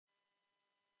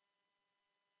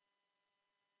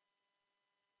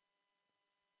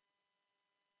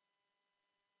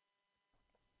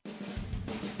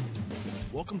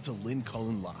Welcome to Lynn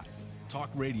Cohen Live,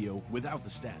 talk radio without the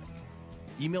static.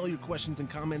 Email your questions and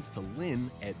comments to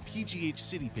lynn at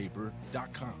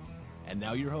pghcitypaper.com. And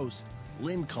now your host,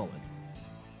 Lynn Cohen.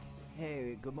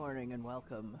 Hey, good morning and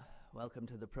welcome. Welcome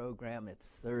to the program. It's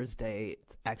Thursday.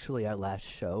 It's actually our last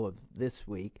show of this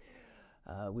week.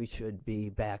 We should be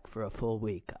back for a full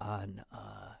week on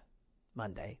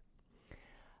Monday.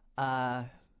 Well,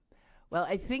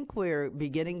 I think we're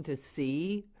beginning to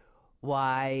see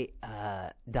why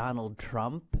Donald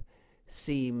Trump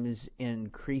seems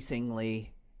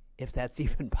increasingly, if that's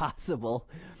even possible,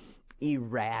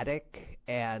 erratic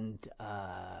and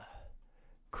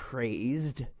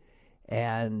crazed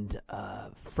and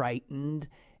frightened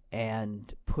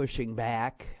and pushing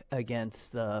back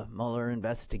against the Mueller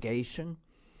investigation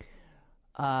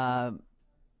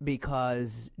because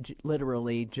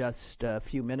literally just a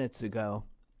few minutes ago,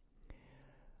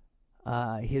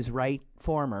 his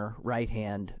former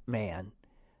right-hand man,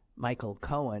 Michael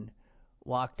Cohen,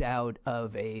 walked out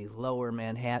of a lower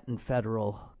Manhattan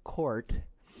federal court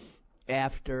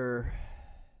after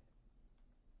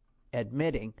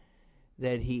admitting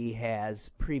that he has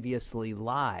previously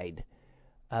lied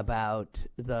about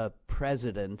the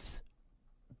president's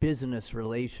business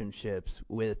relationships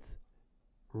with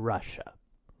Russia.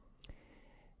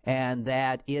 And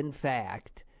that, in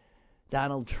fact,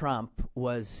 Donald Trump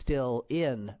was still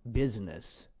in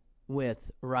business with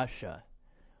Russia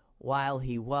while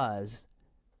he was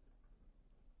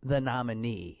the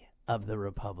nominee of the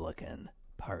Republican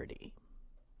Party.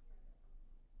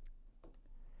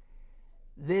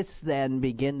 This then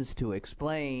begins to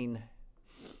explain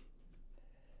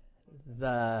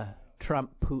the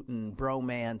Trump-Putin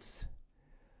bromance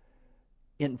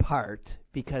in part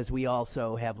because we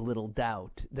also have little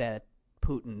doubt that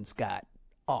Putin's got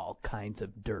all kinds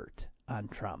of dirt on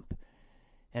Trump,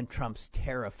 and Trump's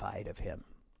terrified of him.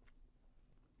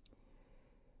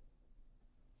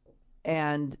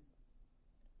 And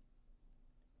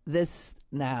this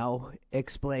now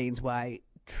explains why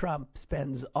Trump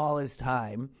spends all his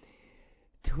time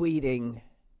tweeting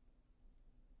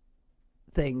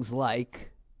things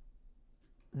like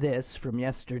this from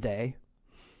yesterday.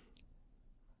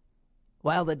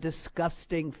 While the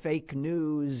disgusting fake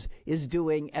news is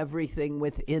doing everything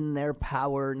within their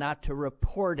power not to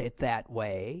report it that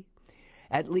way,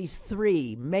 at least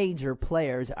 3 major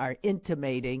players are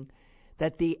intimating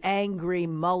that the angry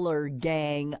Mueller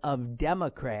gang of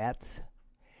Democrats,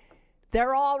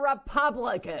 they're all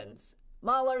Republicans.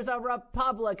 Mueller's a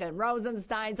Republican.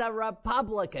 Rosenstein's a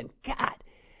Republican. God,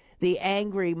 the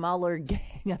angry Mueller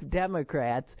gang of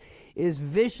Democrats is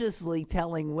viciously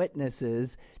telling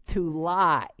witnesses to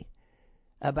lie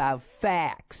about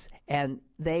facts, and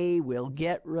they will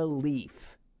get relief.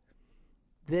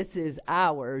 This is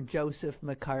our Joseph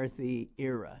McCarthy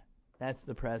era. That's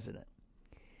the president.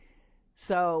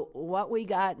 So what we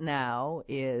got now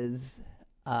is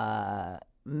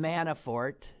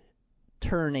Manafort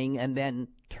turning and then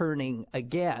turning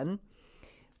again.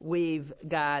 We've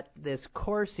got this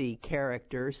Corsi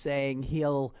character saying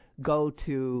he'll go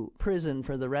to prison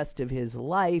for the rest of his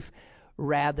life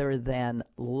rather than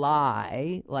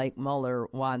lie like Mueller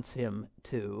wants him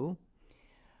to.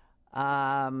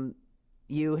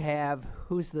 You have,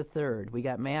 who's the third? We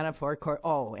got Manafort,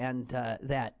 and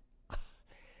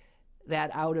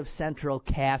that out of central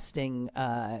casting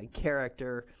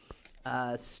character,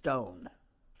 Stone.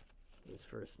 His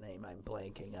first name I'm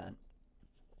blanking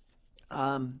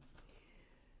on.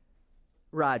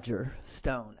 Roger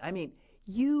Stone. I mean,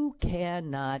 you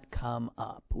cannot come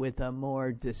up with a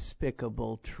more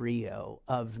despicable trio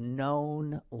of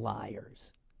known liars.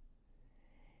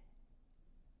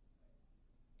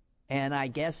 And I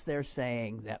guess they're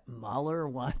saying that Mueller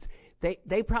wants...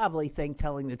 They probably think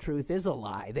telling the truth is a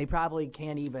lie. They probably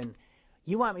can't even...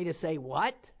 You want me to say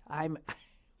what?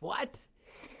 What?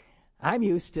 I'm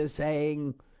used to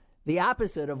saying the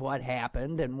opposite of what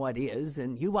happened and what is,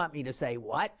 and you want me to say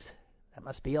what? That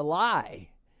must be a lie.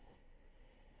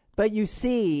 But you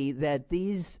see that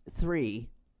these 3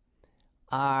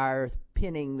 are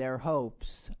pinning their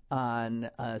hopes on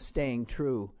staying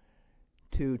true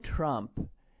to Trump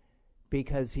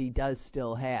because he does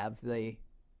still have the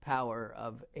power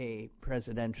of a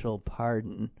presidential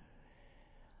pardon,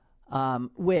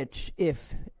 which, if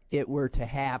it were to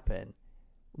happen,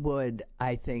 would,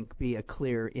 I think, be a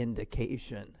clear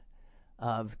indication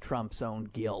of Trump's own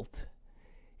guilt.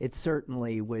 It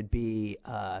certainly would be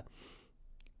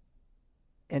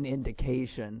an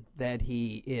indication that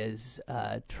he is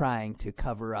trying to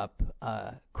cover up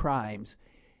crimes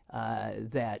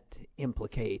that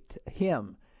implicate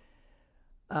him.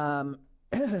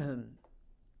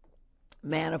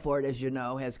 Manafort, as you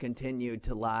know, has continued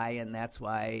to lie, and that's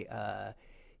why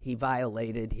he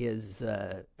violated his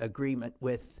agreement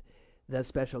with the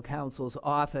special counsel's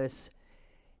office.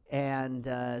 And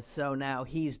so now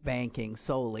he's banking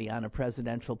solely on a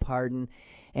presidential pardon.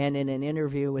 And in an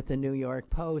interview with the New York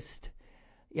Post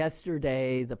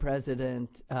yesterday, the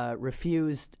president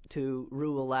refused to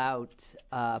rule out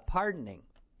pardoning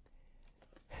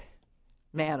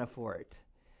Manafort,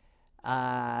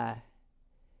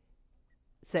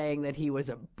 saying that he was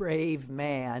a brave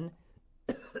man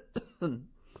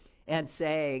and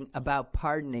saying about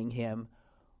pardoning him,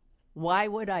 "Why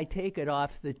would I take it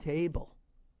off the table?"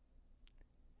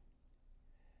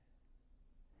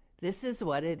 This is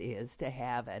what it is to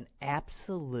have an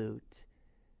absolute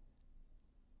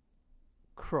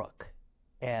crook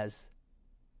as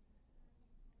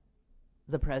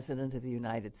the President of the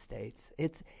United States.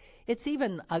 It's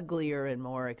even uglier and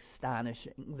more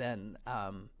astonishing than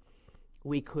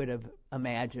we could have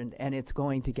imagined, and it's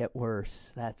going to get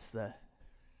worse. That's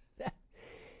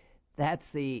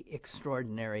the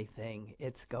extraordinary thing.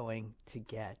 It's going to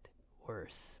get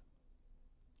worse.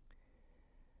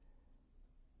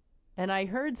 And I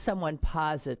heard someone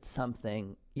posit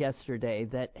something yesterday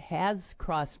that has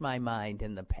crossed my mind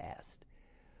in the past.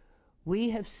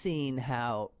 We have seen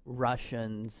how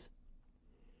Russians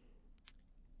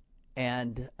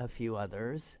and a few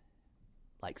others,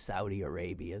 like Saudi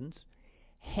Arabians,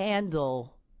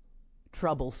 handle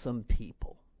troublesome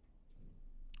people,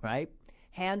 right?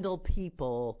 Handle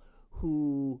people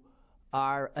who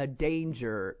are a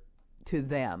danger to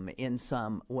them in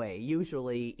some way,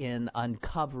 usually in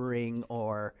uncovering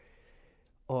in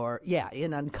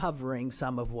uncovering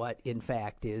some of what in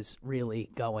fact is really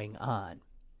going on.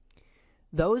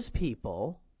 Those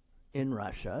people in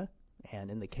Russia,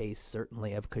 and in the case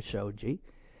certainly of Khashoggi,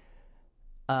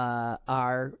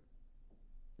 are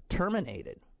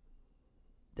terminated.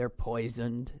 They're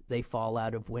poisoned, they fall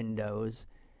out of windows,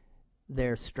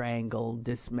 they're strangled,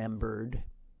 dismembered.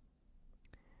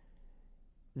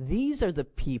 These are the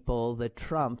people that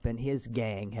Trump and his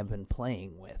gang have been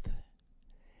playing with.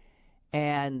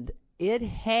 And it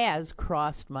has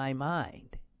crossed my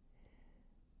mind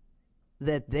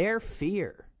that their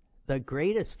fear, the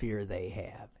greatest fear they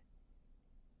have,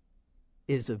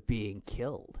 is of being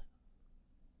killed.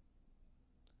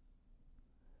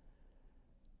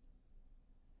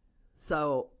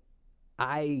 So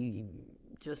I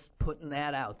just putting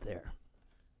that out there.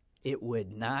 It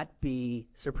would not be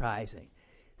surprising,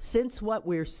 since what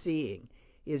we're seeing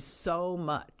is so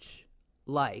much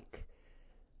like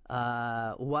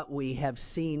what we have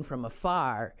seen from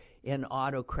afar in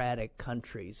autocratic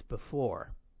countries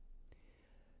before.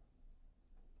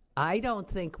 I don't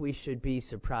think we should be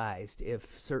surprised if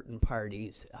certain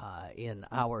parties in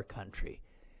our country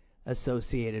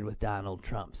associated with Donald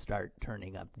Trump start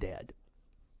turning up dead.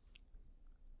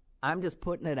 I'm just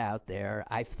putting it out there.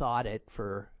 I've thought it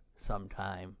for some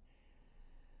time,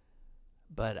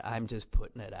 but I'm just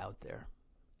putting it out there.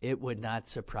 It would not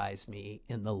surprise me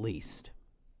in the least.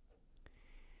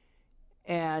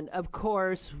 And, of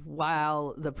course,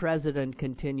 while the president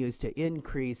continues to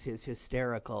increase his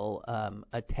hysterical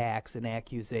attacks and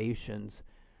accusations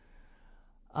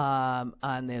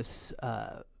on this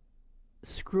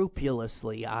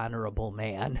scrupulously honorable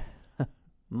man,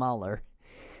 Mueller,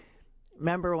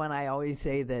 remember when I always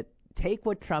say that take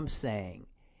what Trump's saying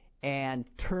and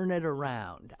turn it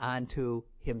around onto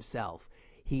himself.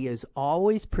 He is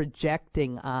always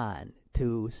projecting on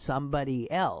to somebody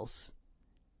else,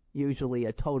 usually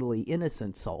a totally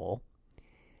innocent soul,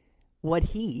 what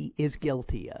he is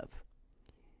guilty of.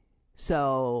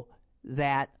 So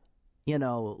that,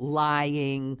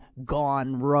 lying,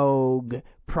 gone rogue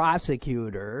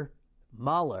prosecutor,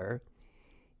 Mueller,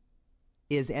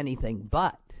 is anything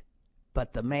but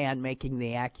the man making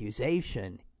the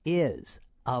accusation is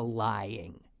a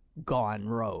lying, gone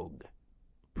rogue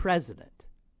president.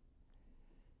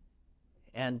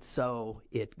 And so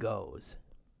it goes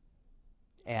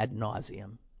ad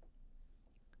nauseum.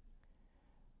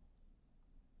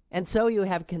 And so you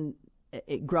have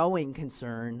a growing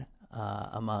concern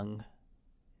among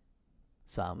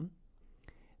some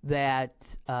that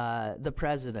the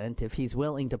president, if he's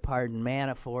willing to pardon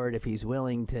Manafort, if he's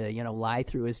willing to, lie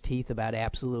through his teeth about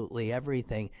absolutely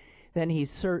everything, then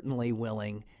he's certainly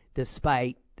willing,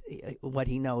 despite what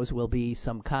he knows will be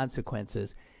some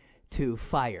consequences, to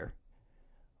fire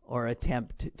or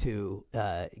attempt to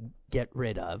get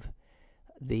rid of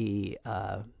the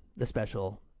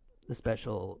special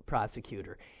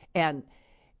prosecutor. And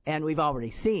we've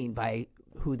already seen by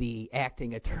who the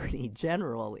acting attorney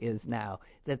general is now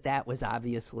that was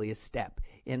obviously a step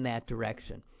in that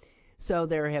direction. So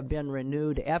there have been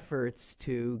renewed efforts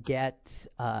to get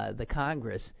the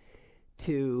Congress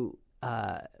to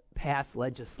pass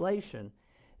legislation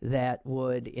that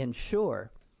would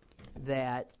ensure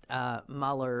that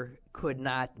Mueller could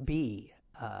not be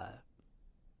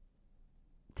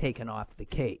taken off the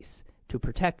case to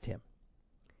protect him.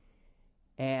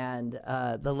 And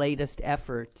the latest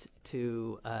effort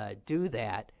to do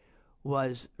that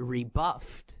was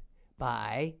rebuffed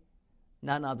by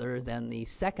none other than the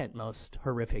second most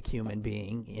horrific human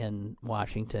being in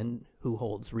Washington who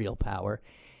holds real power,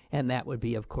 and that would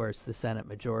be, of course, the Senate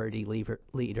Majority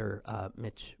Leader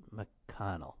Mitch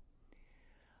McConnell.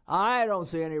 I don't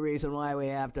see any reason why we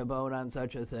have to vote on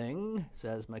such a thing,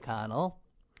 says McConnell.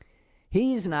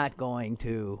 He's not going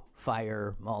to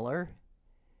fire Mueller.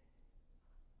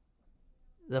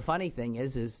 The funny thing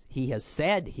is he has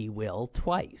said he will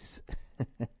twice.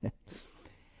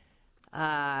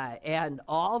 And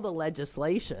all the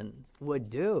legislation would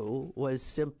do was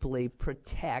simply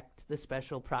protect the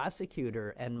special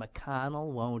prosecutor, and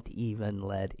McConnell won't even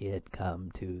let it come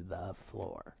to the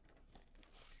floor.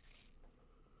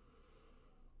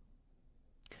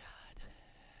 God.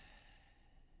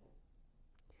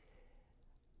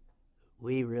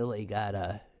 We really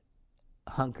gotta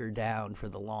hunker down for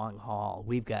the long haul.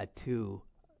 We've got 2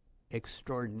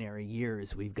 extraordinary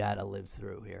years we've got to live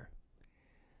through here.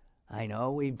 I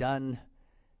know we've done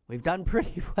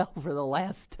pretty well for the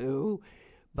last 2,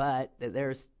 but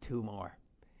there's 2 more,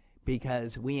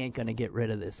 because we ain't going to get rid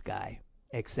of this guy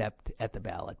except at the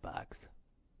ballot box.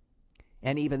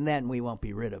 And even then we won't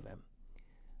be rid of him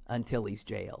until he's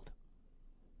jailed.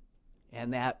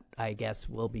 And that, I guess,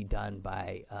 will be done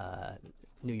by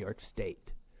New York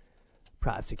State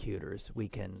prosecutors, we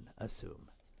can assume.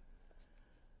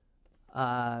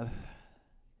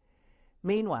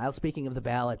 Meanwhile, speaking of the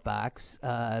ballot box,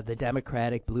 the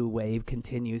Democratic blue wave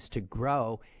continues to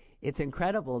grow. It's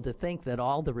incredible to think that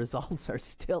all the results are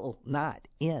still not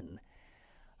in.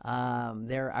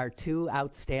 There are 2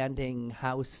 outstanding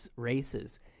House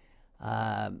races.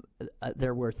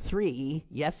 There were 3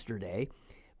 yesterday,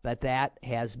 but that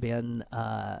has been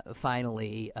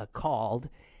finally called.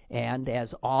 And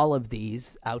as all of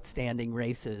these outstanding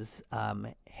races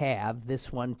have,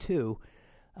 this one too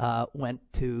went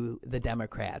to the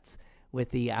Democrats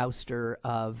with the ouster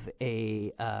of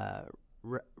a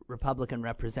Republican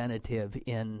representative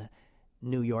in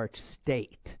New York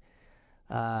State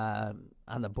on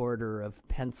the border of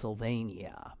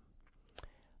Pennsylvania.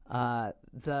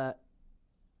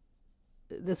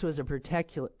 This was a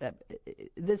particular.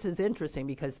 This is interesting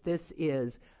because this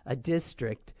is a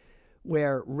district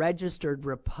where registered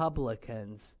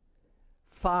Republicans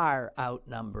far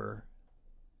outnumber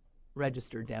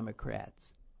registered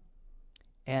Democrats.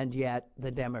 And yet the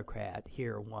Democrat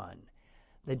here won.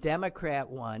 The Democrat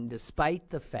won despite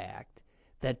the fact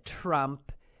that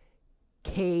Trump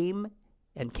came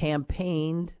and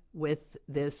campaigned with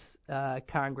this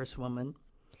congresswoman,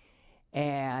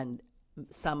 and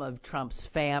some of Trump's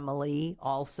family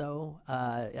also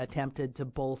attempted to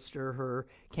bolster her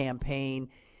campaign.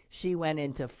 She went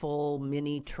into full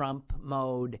mini-Trump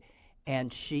mode,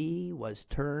 and she was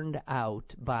turned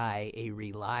out by a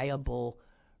reliable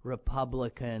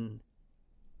Republican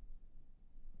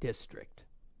district.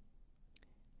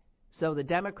 So the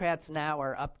Democrats now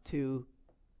are up to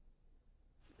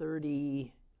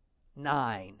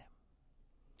 39,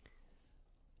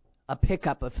 a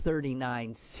pickup of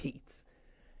 39 seats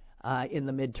in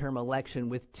the midterm election,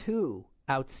 with 2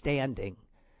 outstanding.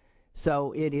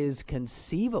 So it is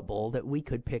conceivable that we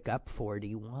could pick up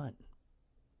 41,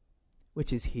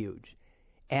 which is huge.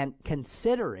 And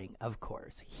considering, of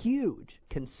course, huge,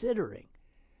 considering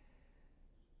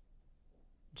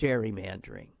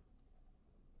gerrymandering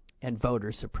and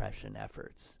voter suppression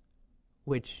efforts,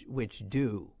 which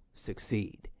do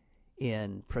succeed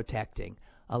in protecting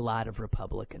a lot of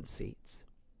Republican seats.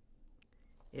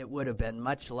 It would have been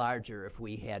much larger if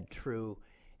we had true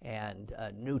and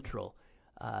neutral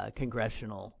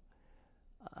congressional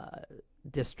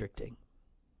districting.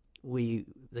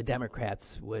 The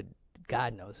Democrats would,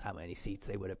 God knows how many seats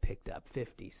they would have picked up,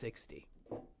 50, 60.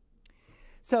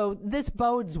 So this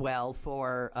bodes well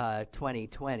for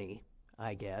 2020,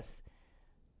 I guess.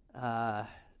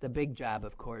 The big job,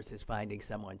 of course, is finding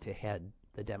someone to head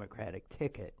the Democratic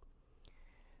ticket.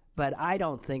 But I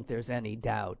don't think there's any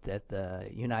doubt that the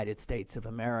United States of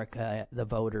America, the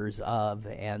voters of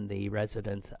and the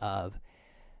residents of,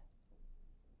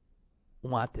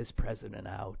 want this president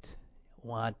out,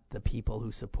 want the people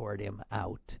who support him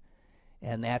out.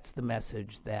 And that's the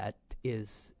message that is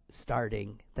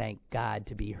starting, thank God,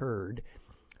 to be heard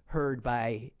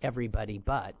by everybody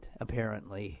but,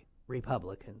 apparently,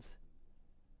 Republicans.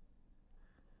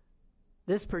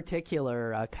 This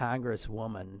particular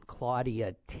Congresswoman,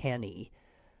 Claudia Tenney,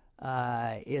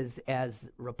 is as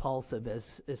repulsive as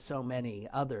so many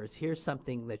others. Here's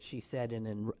something that she said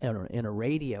in a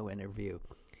radio interview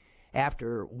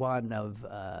after one of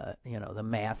the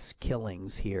mass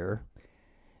killings here.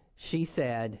 She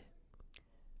said,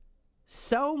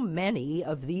 "So many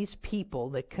of these people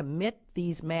that commit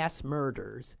these mass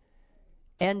murders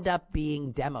end up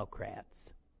being Democrats."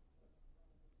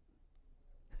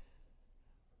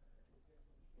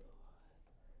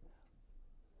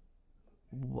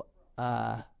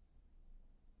 Are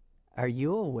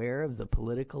you aware of the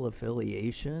political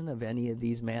affiliation of any of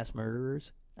these mass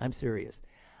murderers? I'm serious.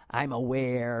 I'm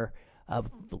aware of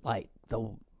like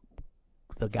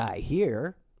the guy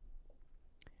here.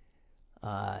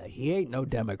 He ain't no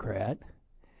Democrat.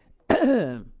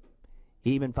 He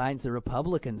even finds the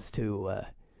Republicans too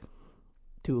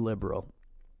liberal.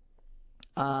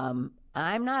 I'm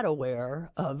not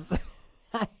aware of.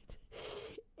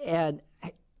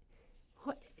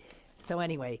 So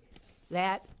anyway,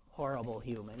 that horrible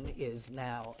human is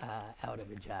now out of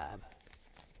a job.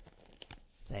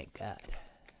 Thank God.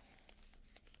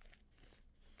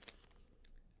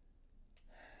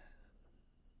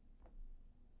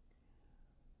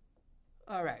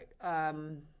 All right.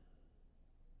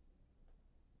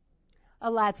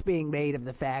 A lot's being made of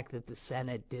the fact that the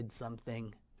Senate did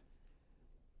something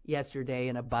yesterday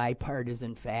in a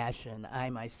bipartisan fashion. I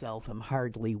myself am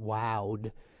hardly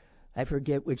wowed. I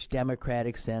forget which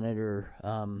Democratic senator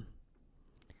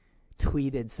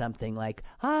tweeted something like,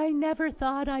 "I never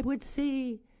thought I would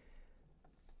see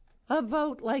a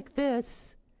vote like this."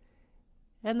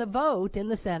 And the vote in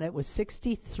the Senate was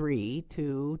 63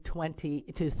 to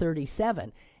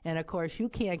 37. And of course, you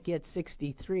can't get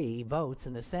 63 votes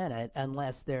in the Senate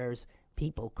unless there's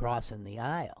people crossing the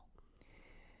aisle.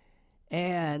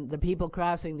 And the people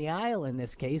crossing the aisle in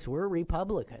this case were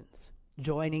Republicans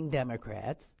joining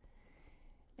Democrats.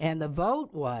 And the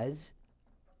vote was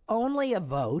only a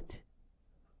vote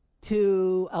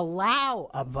to allow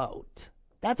a vote.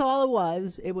 That's all it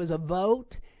was. It was a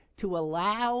vote to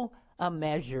allow a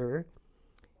measure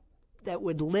that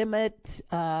would limit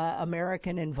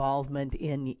American involvement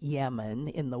in Yemen,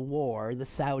 in the war, the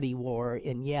Saudi war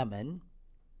in Yemen.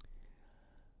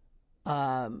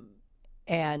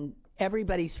 And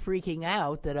everybody's freaking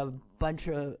out that a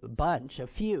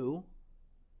few,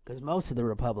 because most of the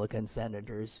Republican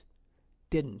senators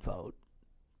didn't vote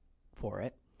for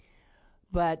it,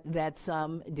 but that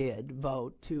some did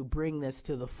vote to bring this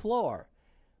to the floor.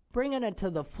 Bringing it to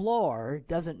the floor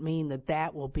doesn't mean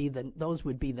that will be those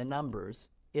would be the numbers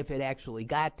if it actually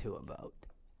got to a vote.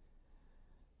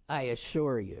 I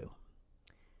assure you.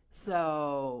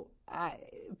 So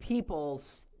people,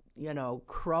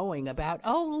 crowing about,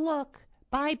 "Oh, look,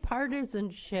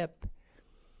 bipartisanship."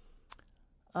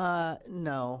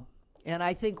 No. And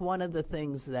I think one of the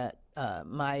things that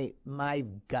my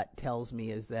gut tells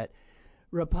me is that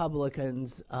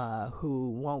Republicans who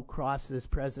won't cross this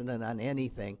president on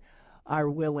anything are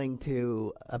willing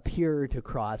to appear to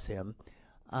cross him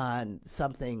on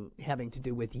something having to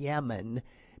do with Yemen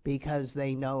because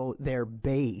they know their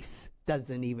base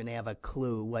doesn't even have a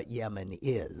clue what Yemen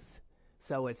is.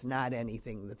 So it's not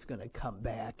anything that's going to come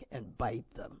back and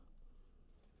bite them.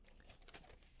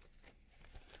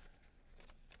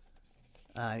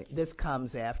 This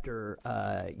comes after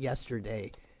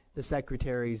yesterday the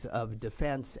Secretaries of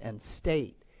Defense and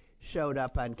State showed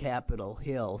up on Capitol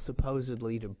Hill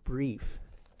supposedly to brief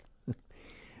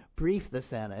the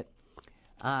Senate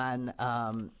on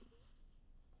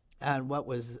what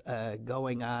was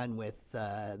going on with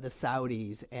the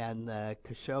Saudis and the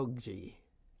Khashoggi.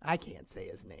 I can't say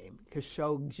his name.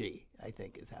 Khashoggi, I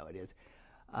think is how it is.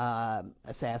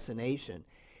 Assassination.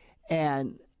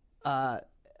 And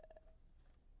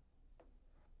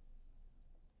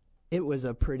it was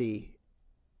a pretty...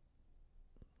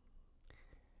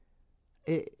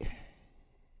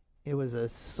 It was a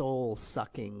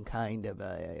soul-sucking kind of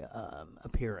a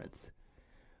appearance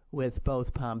with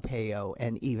both Pompeo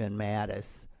and even Mattis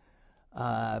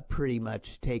pretty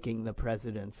much taking the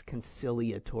president's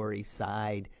conciliatory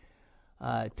side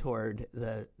toward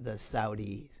the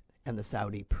Saudi and the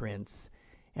Saudi prince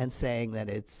and saying that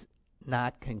it's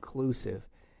not conclusive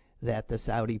that the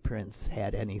Saudi prince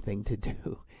had anything to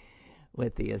do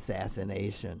with the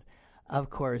assassination. Of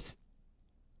course,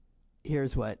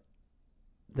 here's what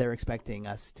they're expecting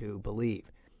us to believe,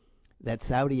 that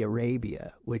Saudi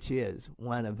Arabia, which is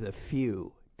one of the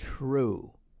few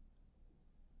true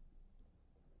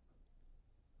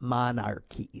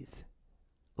monarchies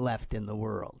left in the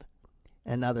world,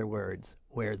 In other words,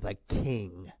 where the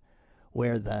king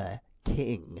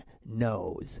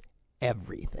knows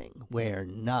everything, where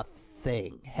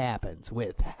nothing happens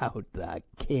without the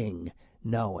king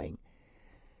knowing.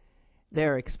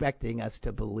 They're expecting us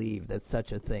to believe that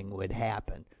such a thing would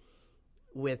happen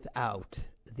without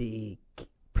the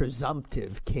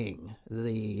presumptive king,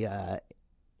 the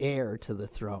heir to the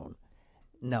throne,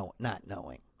 not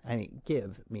knowing. I mean,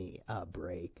 give me a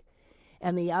break.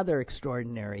 And the other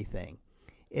extraordinary thing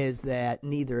is that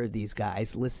neither of these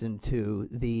guys listened to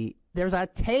there's a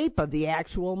tape of the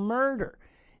actual murder.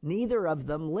 Neither of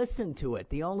them listened to it.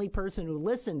 The only person who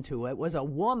listened to it was a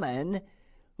woman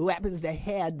who happens to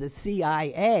head the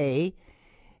CIA,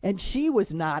 and she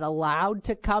was not allowed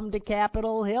to come to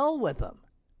Capitol Hill with them.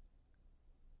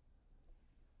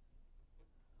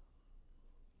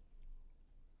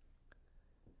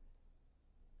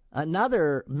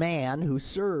 Another man who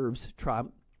serves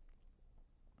Trump,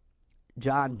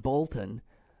 John Bolton,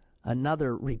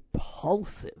 another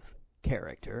repulsive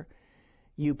character,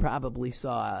 you probably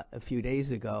saw a few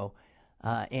days ago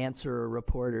answer a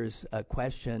reporter's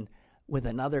question with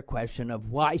another question of,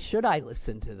 why should I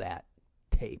listen to that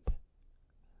tape?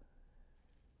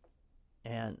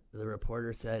 And the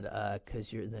reporter said,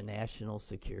 'cause you're the national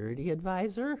security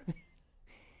advisor?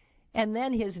 And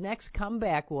then his next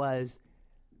comeback was,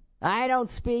 I don't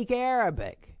speak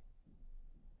Arabic.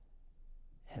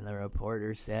 And the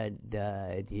reporter said,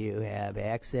 do you have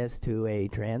access to a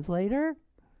translator?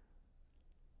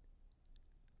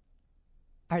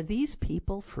 Are these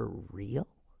people for real?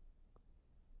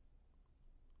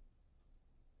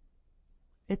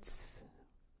 It's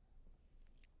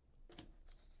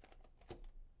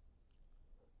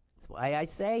why I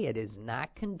say it is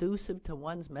not conducive to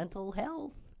one's mental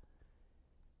health.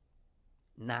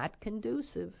 Not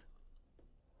conducive.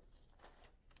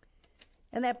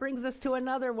 And that brings us to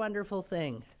another wonderful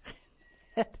thing.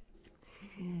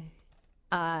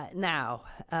 Now,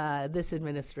 this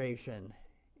administration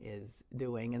is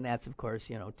doing, and that's, of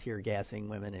course, tear gassing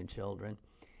women and children.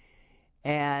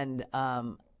 And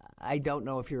I don't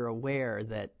know if you're aware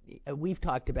that we've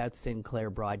talked about Sinclair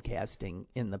Broadcasting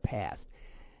in the past.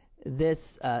 This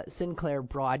Sinclair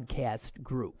Broadcast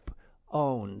Group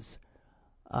owns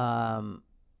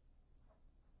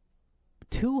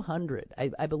 200.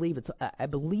 I believe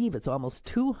it's almost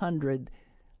 200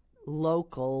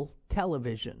 local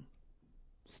television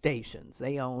stations.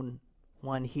 They own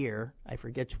one here. I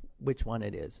forget which one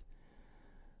it is.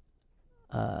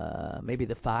 Maybe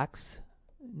the Fox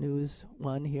News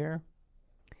one here.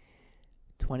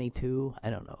 22. I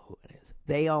don't know who it is.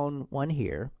 They own one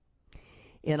here.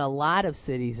 In a lot of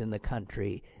cities in the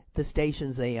country, the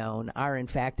stations they own are in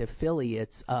fact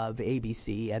affiliates of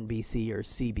ABC, NBC, or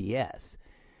CBS.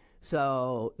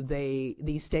 So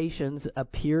these stations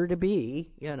appear to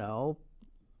be,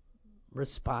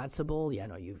 responsible.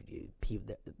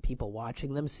 People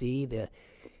watching them see the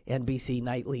NBC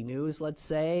nightly news, let's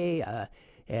say,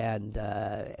 and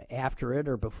after it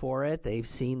or before it, they've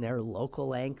seen their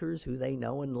local anchors who they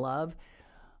know and love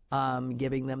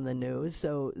giving them the news.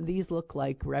 So these look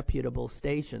like reputable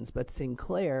stations, but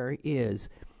Sinclair is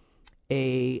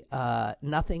a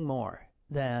nothing more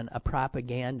than a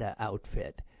propaganda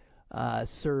outfit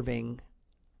serving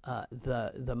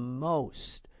the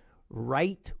most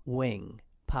right-wing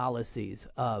policies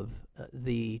of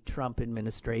the Trump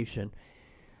administration.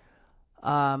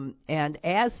 And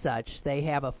as such, they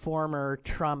have a former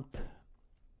Trump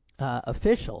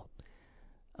official,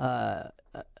 a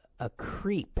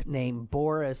creep named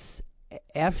Boris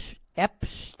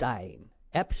Epstein,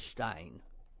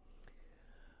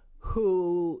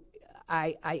 who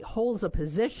I holds a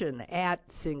position at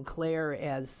Sinclair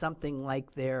as something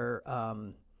like their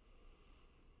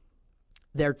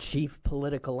chief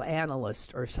political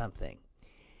analyst or something.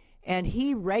 And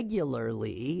he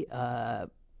regularly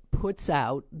puts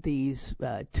out these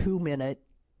 2-minute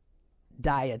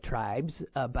diatribes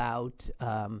about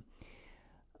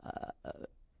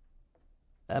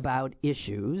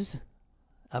issues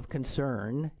of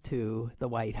concern to the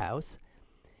White House,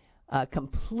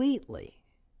 completely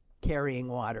carrying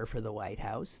water for the White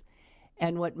House.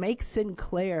 And what makes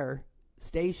Sinclair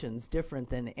stations different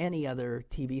than any other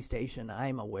TV station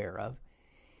I'm aware of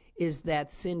is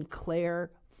that Sinclair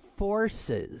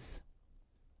forces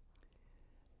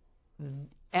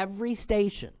every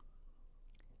station.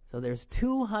 So there's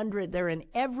 200, they're in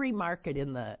every market,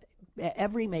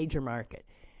 every major market.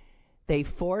 They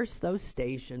force those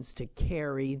stations to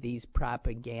carry these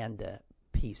propaganda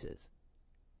pieces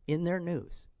in their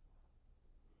news.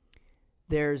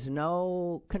 There's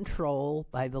no control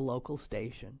by the local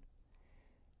station.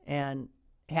 And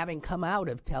having come out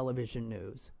of television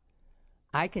news,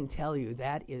 I can tell you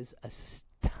that is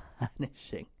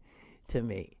astonishing to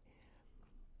me.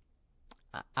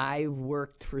 I've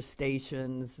worked for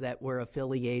stations that were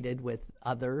affiliated with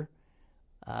other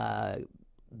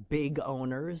big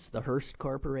owners, the Hearst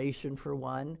Corporation for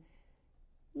one.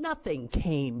 Nothing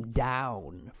came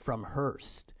down from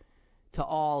Hearst to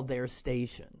all their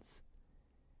stations.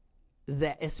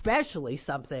 That, especially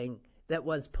something that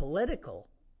was political,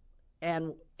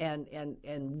 and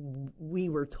we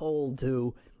were told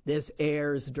to, this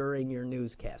airs during your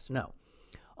newscast. No,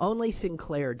 only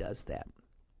Sinclair does that.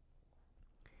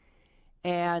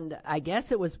 And I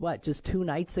guess it was, just 2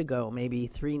 nights ago, maybe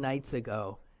 3 nights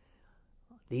ago,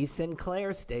 these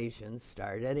Sinclair stations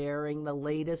started airing the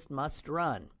latest Must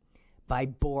Run by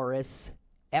Boris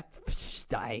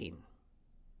Epstein.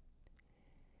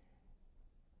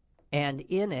 And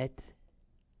in it,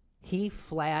 he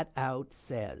flat out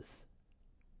says,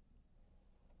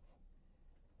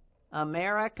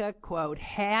 America, quote,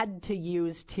 had to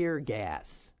use tear gas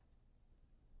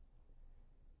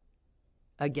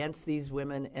against these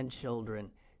women and children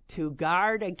to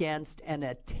guard against an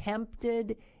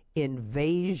attempted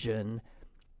invasion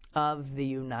of the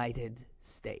United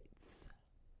States.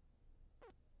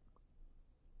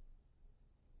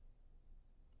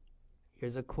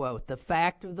 Here's a quote. The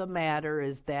fact of the matter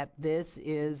is that this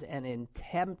is an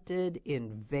attempted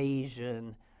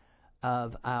invasion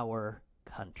of our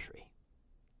country.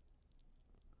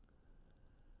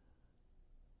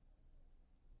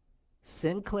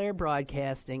 Sinclair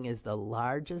Broadcasting is the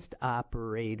largest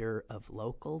operator of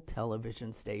local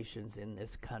television stations in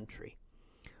this country.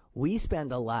 We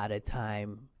spend a lot of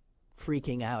time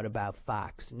freaking out about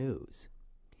Fox News.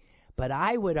 But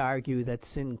I would argue that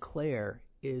Sinclair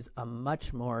is a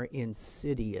much more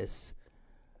insidious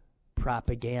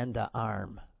propaganda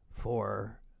arm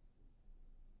for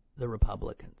the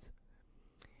Republicans.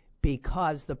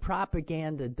 Because the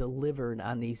propaganda delivered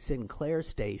on these Sinclair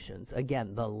stations,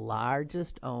 again, the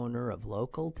largest owner of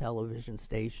local television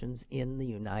stations in the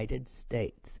United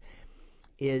States,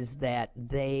 is that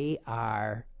they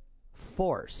are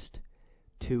forced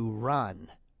to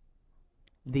run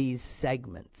these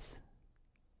segments.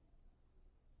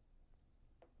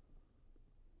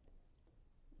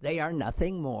 They are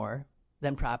nothing more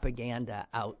than propaganda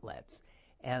outlets.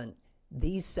 And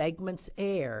these segments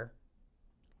air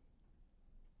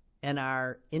and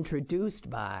are introduced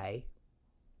by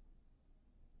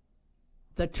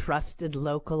the trusted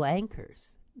local anchors,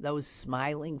 those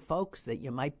smiling folks that you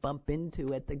might bump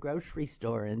into at the grocery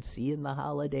store and see in the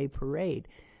holiday parade,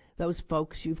 those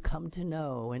folks you've come to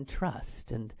know and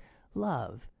trust and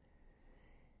love.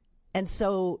 And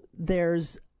so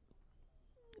there's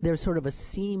sort of a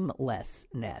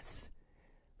seamlessness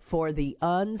for the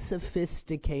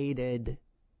unsophisticated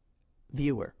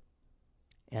viewer.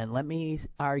 And let me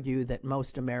argue that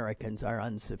most Americans are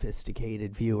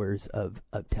unsophisticated viewers of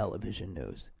television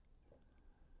news.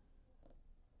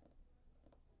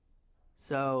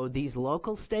 So these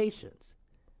local stations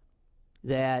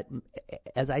that,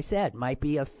 as I said, might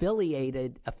be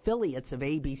affiliates of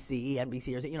ABC,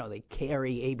 NBC, or, they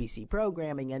carry ABC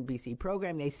programming, NBC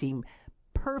programming, they seem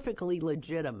perfectly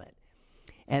legitimate.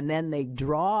 And then they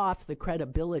draw off the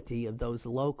credibility of those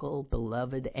local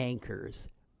beloved anchors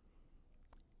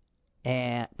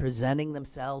and presenting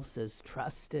themselves as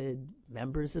trusted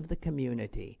members of the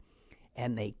community,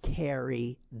 and they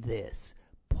carry this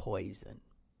poison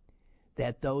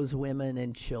that those women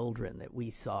and children that we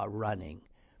saw running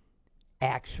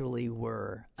actually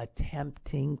were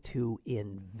attempting to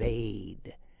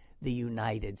invade the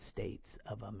United States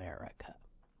of America.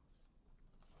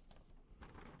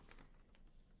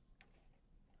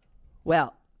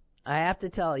 Well, I have to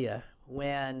tell you,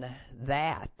 when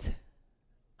that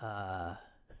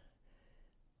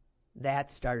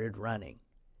started running,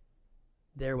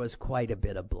 there was quite a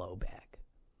bit of blowback.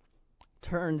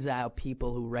 Turns out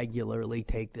people who regularly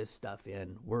take this stuff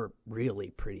in were really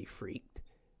pretty freaked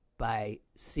by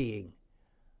seeing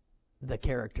the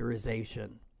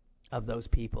characterization of those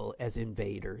people as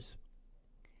invaders.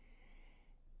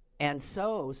 And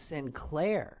so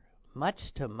Sinclair,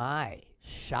 much to my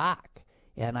shock,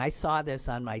 and I saw this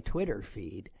on my Twitter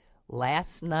feed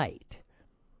last night,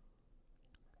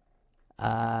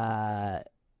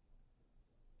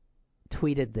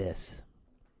 tweeted this.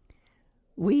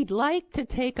 We'd like to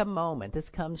take a moment, this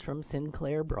comes from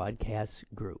Sinclair Broadcast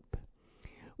Group.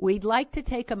 We'd like to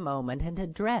take a moment and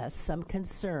address some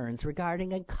concerns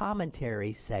regarding a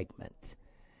commentary segment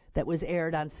that was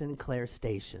aired on Sinclair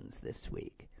stations this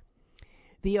week.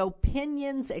 The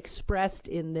opinions expressed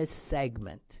in this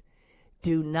segment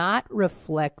do not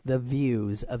reflect the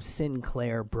views of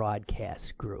Sinclair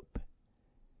Broadcast Group.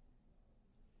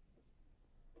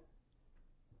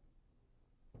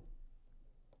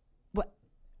 What?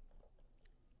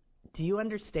 Do you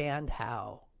understand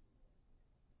how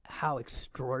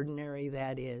extraordinary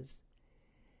that is?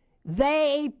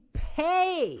 They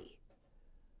pay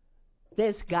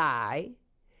this guy.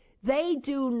 They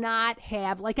do not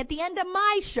have, like at the end of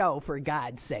my show, for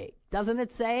God's sake, doesn't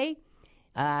it say?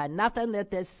 Nothing that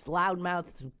this loudmouth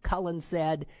Cullen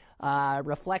said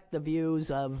reflect the views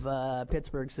of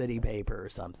Pittsburgh City Paper or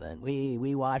something.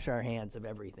 We wash our hands of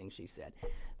everything she said.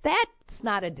 That's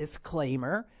not a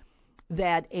disclaimer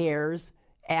that airs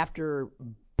after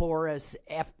Boris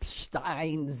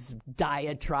Epstein's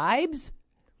diatribes.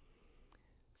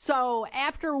 So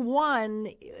after one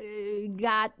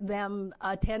got them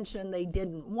attention they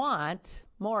didn't want,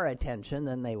 more attention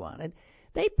than they wanted,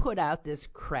 they put out this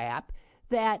crap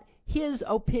that his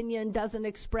opinion doesn't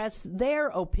express their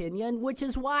opinion, which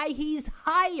is why he's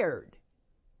hired.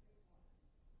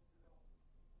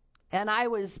 And I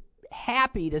was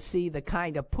happy to see the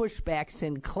kind of pushback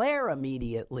Sinclair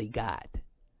immediately got.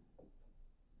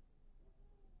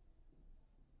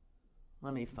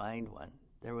 Let me find one.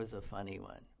 There was a funny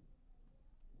one.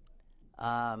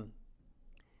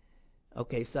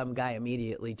 Okay, some guy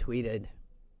immediately tweeted,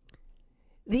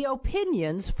 "The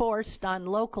opinions forced on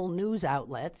local news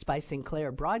outlets by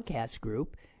Sinclair Broadcast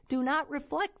Group do not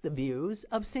reflect the views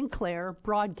of Sinclair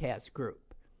Broadcast Group."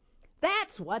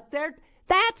 That's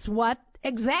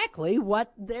exactly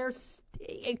what their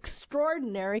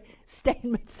extraordinary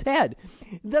statement said.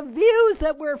 The views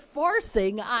that we're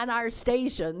forcing on our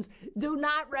stations do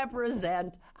not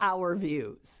represent our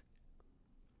views.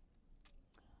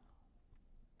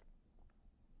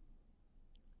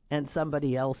 And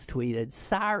somebody else tweeted,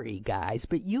 "Sorry, guys,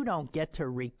 but you don't get to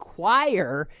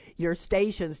require your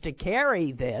stations to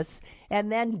carry this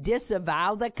and then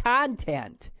disavow the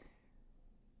content.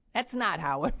 That's not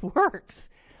how it works."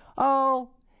 Oh,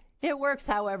 it works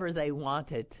however they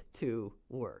want it to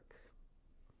work.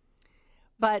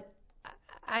 But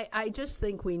I just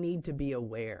think we need to be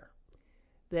aware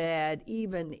that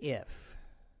even if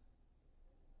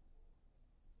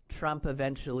Trump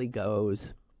eventually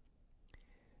goes,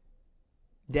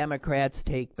 Democrats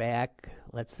take back,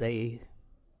 let's say,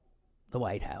 the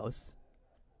White House,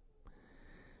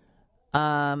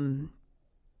 the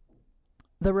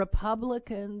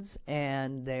Republicans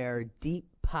and their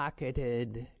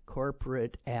deep-pocketed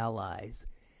corporate allies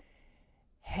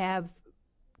have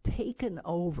taken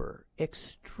over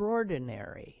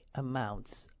extraordinary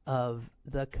amounts of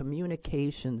the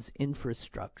communications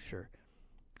infrastructure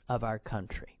of our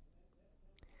country.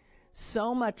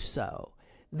 So much so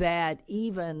that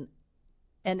even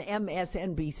an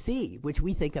MSNBC, which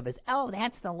we think of as, oh,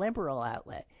 that's the liberal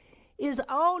outlet, is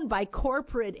owned by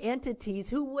corporate entities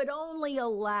who would only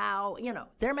allow,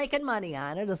 they're making money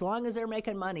on it. As long as they're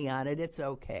making money on it, it's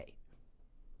okay.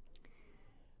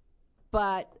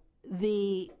 But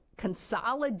the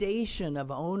consolidation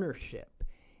of ownership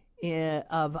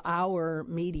of our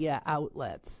media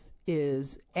outlets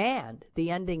and the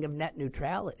ending of net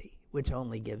neutrality, which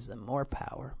only gives them more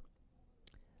power,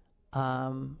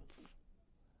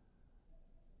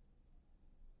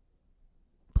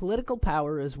 political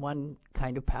power is one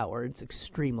kind of power. It's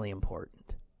extremely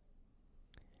important.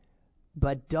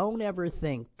 But don't ever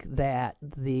think that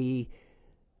the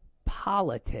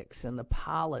politics and the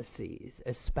policies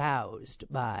espoused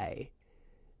by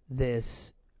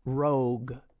this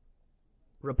rogue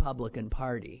Republican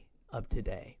Party of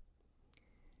today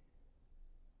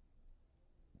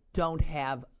don't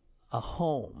have a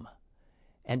home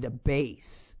and a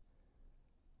base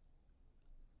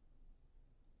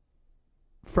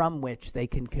from which they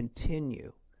can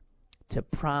continue to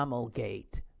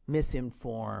promulgate,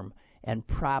 misinform, and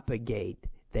propagate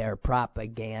their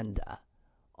propaganda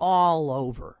all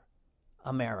over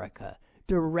America,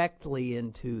 directly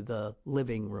into the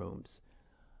living rooms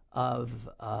of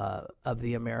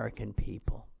the American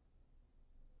people.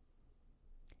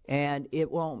 And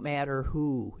it won't matter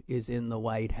who is in the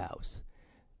White House.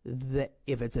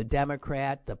 If it's a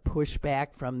Democrat, the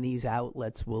pushback from these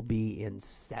outlets will be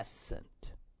incessant.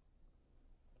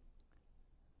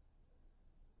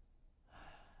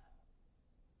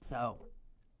 So,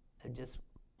 I just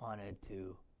wanted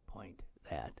to point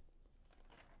that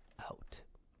out.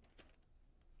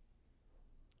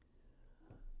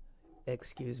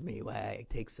 Excuse me while I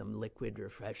take some liquid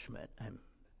refreshment.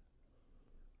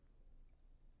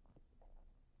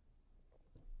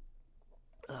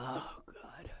 Oh,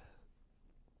 God.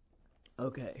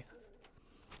 Okay.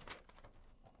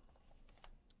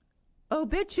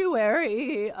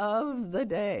 obituary of the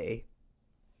day.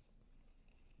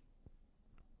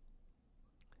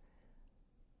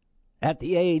 At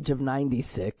the age of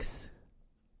 96,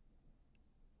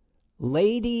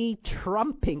 Lady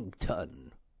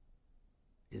Trumpington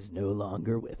is no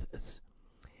longer with us.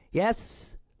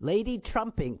 Yes, Lady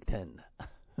Trumpington,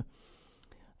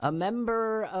 a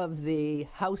member of the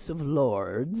House of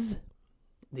Lords,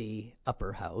 the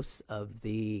upper house of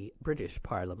the British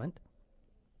Parliament.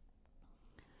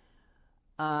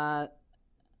 I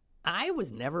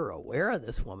was never aware of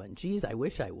this woman. Geez, I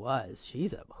wish I was.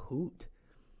 She's a hoot.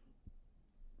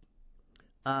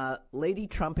 Lady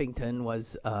Trumpington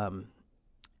was,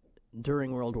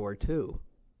 during World War II,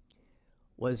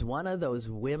 was one of those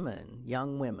women,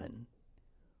 young women,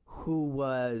 who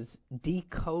was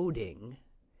decoding,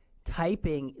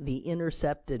 typing the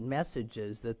intercepted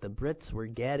messages that the Brits were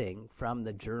getting from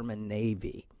the German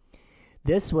Navy.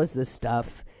 This was the stuff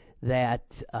that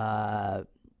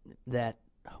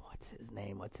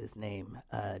what's his name?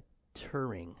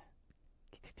 Turing.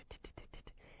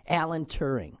 Alan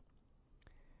Turing.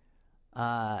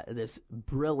 This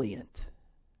brilliant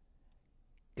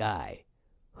guy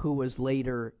who was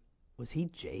later, was he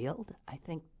jailed?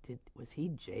 Was he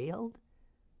jailed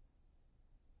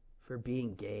for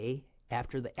being gay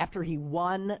after he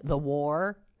won the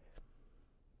war?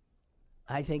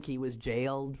 I think he was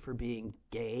jailed for being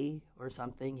gay or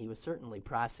something. He was certainly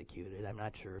prosecuted. I'm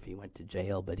not sure if he went to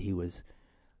jail, but he was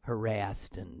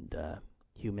harassed and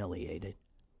humiliated.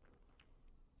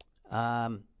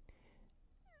 The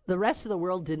rest of the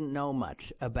world didn't know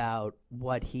much about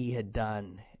what he had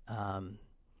done,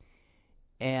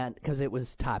 and because it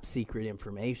was top secret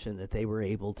information that they were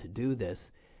able to do this.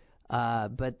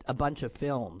 But a bunch of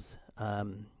films,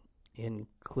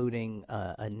 including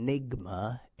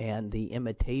Enigma and The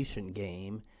Imitation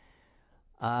Game,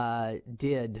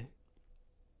 did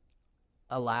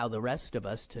allow the rest of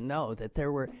us to know that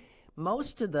there were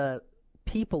most of the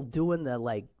people doing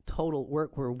the total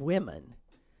work were women.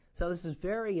 So this is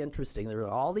very interesting. There were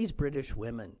all these British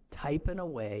women typing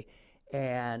away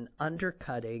and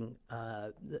undercutting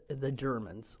the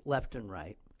Germans left and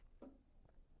right.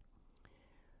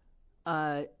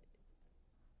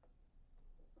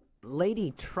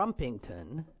 Lady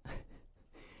Trumpington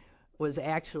was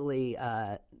actually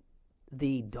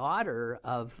the daughter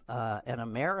of an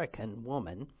American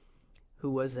woman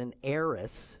who was an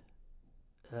heiress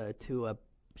to a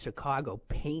Chicago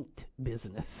paint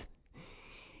business.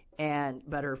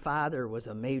 But her father was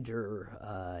a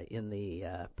major in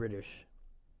the British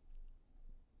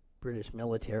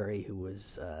military who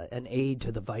was an aide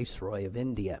to the Viceroy of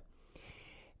India.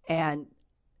 And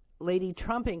Lady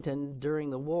Trumpington,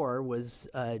 during the war, was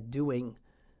doing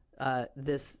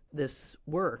this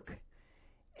work.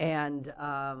 And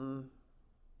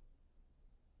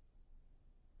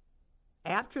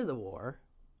after the war,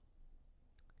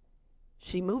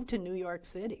 she moved to New York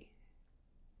City.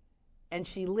 And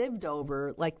she lived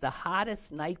over the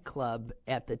hottest nightclub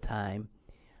at the time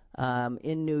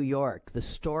in New York, the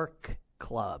Stork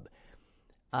Club.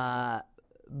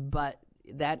 But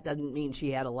that doesn't mean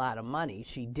she had a lot of money.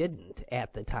 She didn't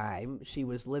at the time. She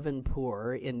was living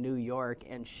poor in New York,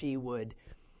 and she would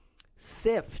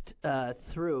sift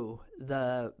through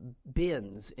the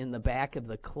bins in the back of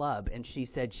the club. And she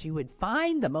said she would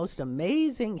find the most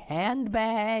amazing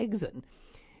handbags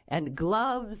and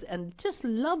gloves and just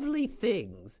lovely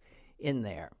things in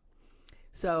there.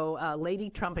 So Lady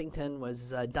Trumpington was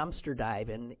dumpster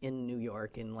diving in New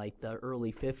York in the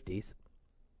early 50s.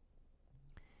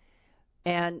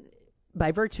 And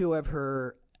by virtue of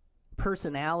her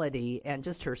personality and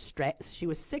just her she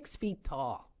was 6 feet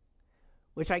tall,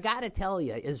 which I got to tell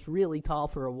you is really tall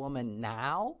for a woman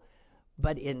now.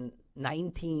 But in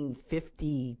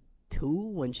 1952,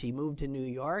 when she moved to New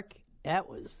York,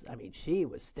 she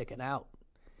was sticking out.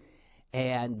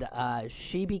 And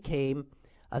she became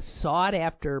a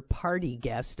sought-after party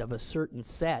guest of a certain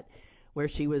set where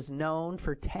she was known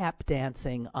for tap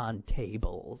dancing on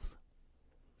tables.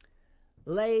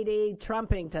 Lady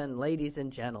Trumpington, ladies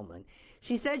and gentlemen.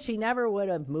 She said she never would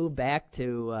have moved back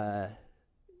to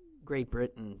Great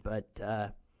Britain, but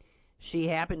she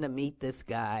happened to meet this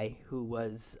guy who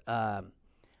was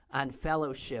on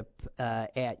fellowship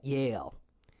at Yale.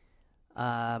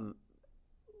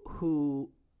 Who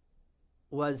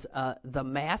was the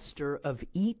master of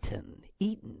Eton,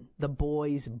 the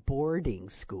boys' boarding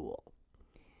school.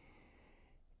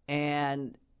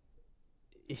 And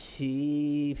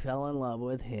she fell in love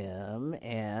with him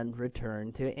and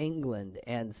returned to England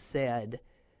and said,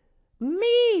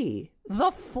 "Me,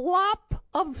 the flop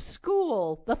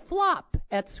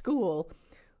at school,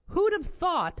 Who'd have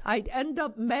thought I'd end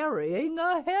up marrying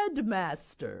a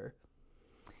headmaster?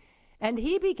 And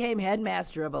he became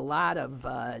headmaster of a lot of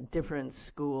different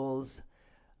schools,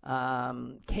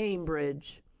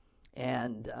 Cambridge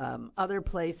and other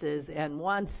places. And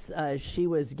once she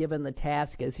was given the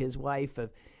task as his wife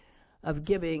of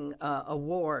giving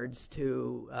awards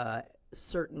to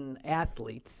certain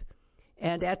athletes.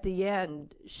 And at the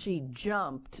end, she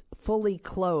jumped fully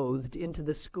clothed into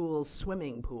the school's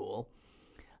swimming pool,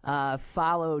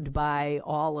 followed by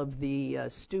all of the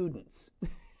students.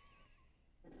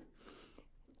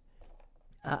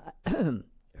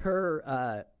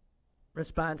 Her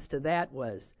response to that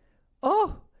was,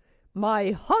 "Oh,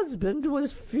 my husband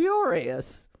was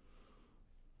furious."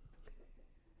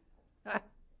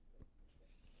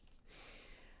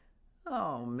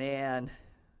 Oh, man.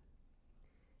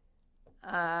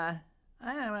 I'm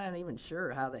not even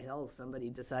sure how the hell somebody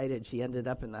decided she ended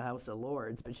up in the House of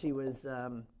Lords, but she was,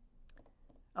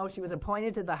 she was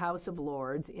appointed to the House of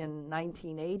Lords in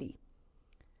 1980.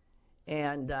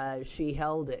 And she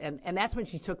held it, and that's when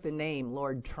she took the name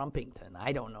Lord Trumpington.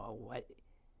 I don't know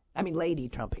Lady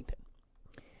Trumpington.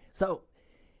 So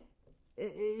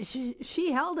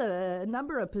she held a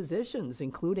number of positions,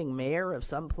 including mayor of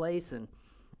some place,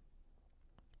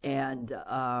 and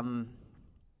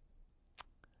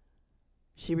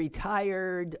she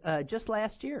retired just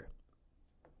last year,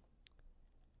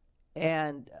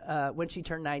 and when she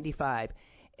turned 95.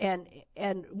 And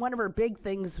one of her big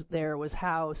things there was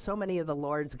how so many of the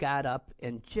lords got up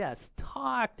and just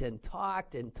talked and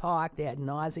talked and talked ad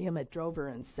nauseum. It drove her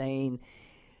insane.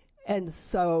 And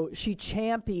so she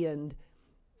championed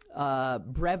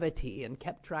brevity and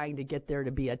kept trying to get there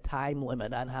to be a time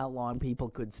limit on how long people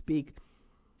could speak.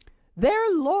 Their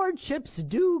lordships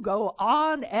do go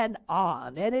on, and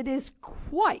it is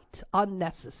quite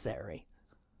unnecessary.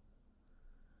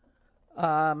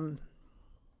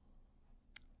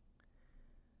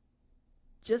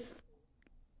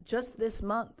 Just this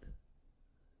month,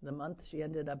 the month she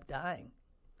ended up dying,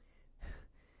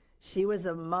 she was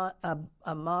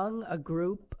among a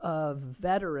group of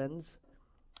veterans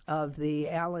of the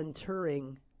Alan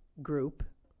Turing group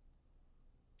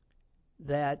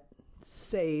that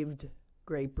saved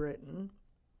Great Britain,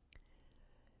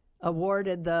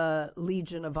 awarded the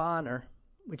Legion of Honor,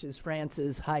 which is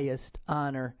France's highest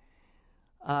honor,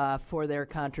 for their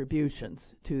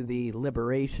contributions to the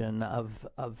liberation of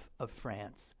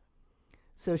France.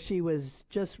 So she was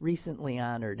just recently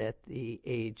honored at the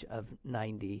age of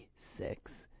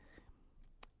 96,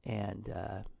 and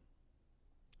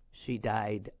she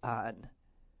died on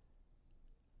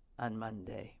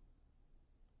Monday.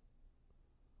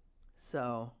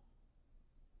 So,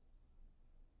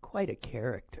 quite a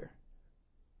character.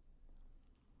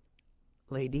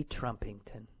 Lady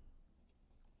Trumpington.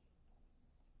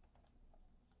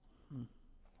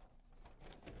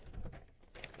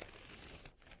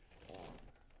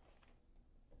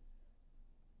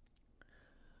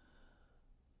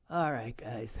 All right,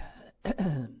 guys.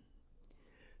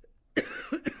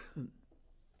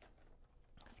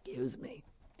 Excuse me.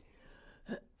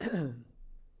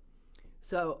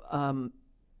 So,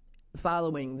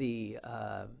 following the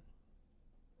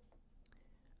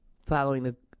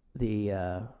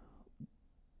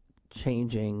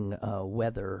changing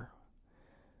weather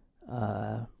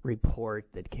report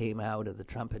that came out of the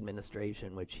Trump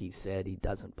administration, which he said he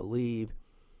doesn't believe,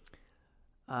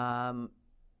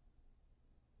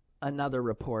 another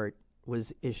report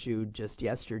was issued just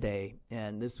yesterday,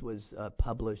 and this was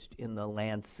published in the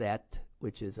Lancet,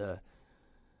 which is a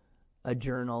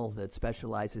journal that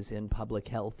specializes in public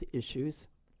health issues.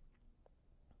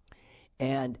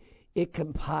 And it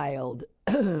compiled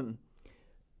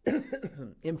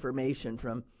information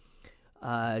from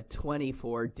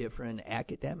 24 different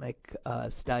academic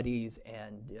studies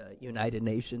and United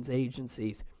Nations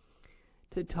agencies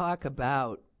to talk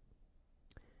about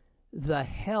the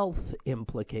health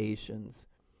implications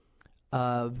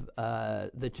of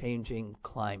the changing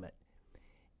climate.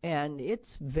 And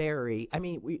it's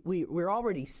we're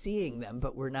already seeing them,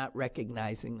 but we're not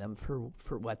recognizing them for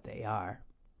what they are.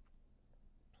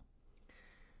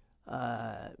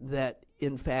 That,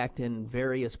 in fact, in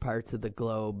various parts of the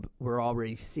globe, we're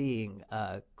already seeing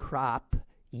crop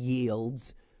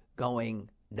yields going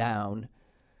down.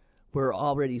 We're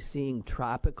already seeing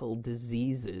tropical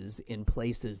diseases in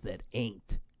places that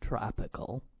ain't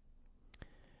tropical.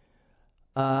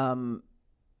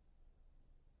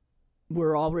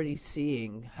 We're already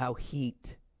seeing how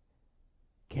heat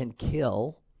can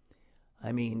kill.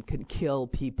 Can kill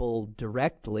people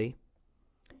directly,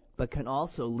 but can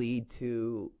also lead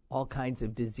to all kinds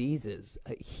of diseases.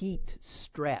 Heat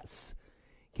stress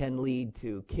can lead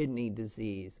to kidney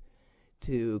disease,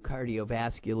 to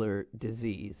cardiovascular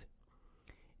disease.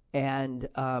 And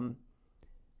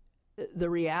the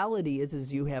reality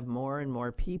is you have more and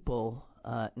more people,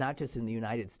 not just in the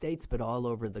United States, but all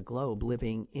over the globe,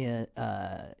 living in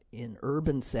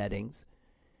urban settings,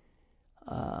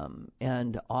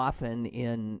 and often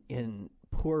in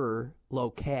poorer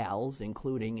locales,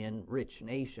 including in rich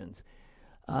nations.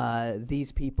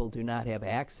 These people do not have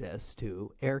access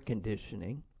to air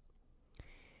conditioning.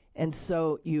 And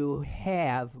so you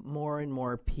have more and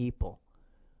more people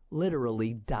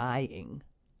literally dying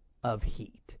of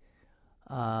heat.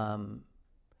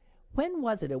 When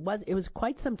was it? It was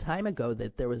quite some time ago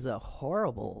that there was a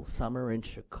horrible summer in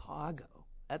Chicago.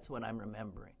 That's what I'm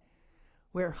remembering,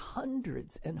 where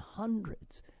hundreds and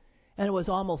hundreds, and it was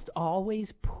almost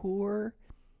always poor,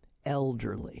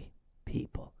 elderly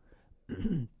people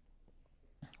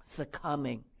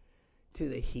succumbing to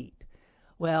the heat.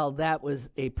 Well, that was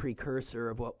a precursor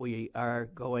of what we are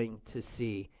going to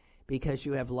see, because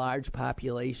you have large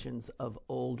populations of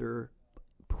older,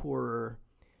 poorer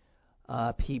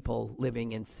people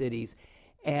living in cities.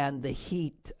 And the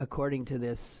heat, according to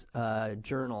this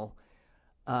journal,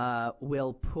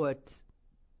 will put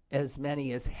as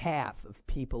many as half of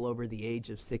people over the age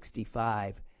of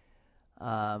 65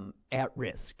 at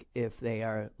risk if they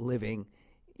are living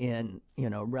in,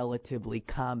 relatively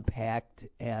compact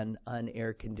and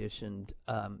unair conditioned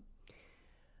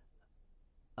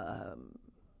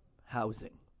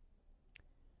housing.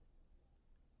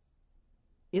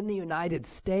 In the United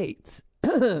States,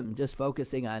 just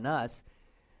focusing on us,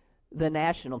 the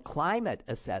National Climate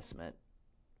Assessment,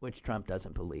 which Trump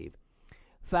doesn't believe,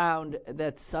 found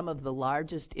that some of the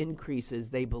largest increases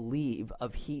they believe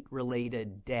of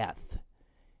heat-related death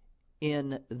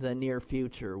in the near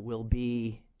future will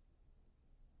be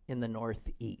in the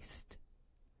Northeast,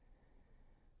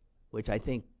 which I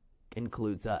think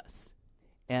includes us.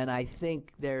 And I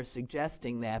think they're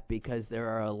suggesting that because there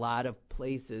are a lot of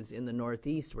places in the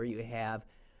Northeast where you have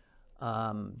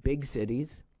big cities,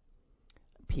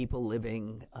 people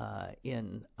living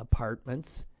in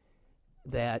apartments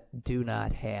that do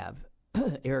not have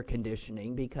air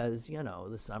conditioning because,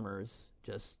 the summer's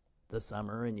just the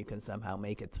summer and you can somehow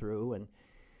make it through and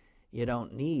you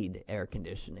don't need air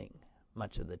conditioning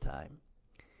much of the time.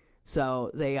 So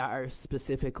they are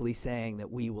specifically saying that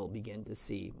we will begin to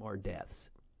see more deaths.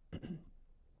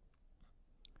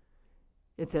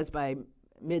 It says by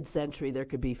mid-century there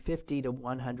could be 50 to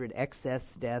 100 excess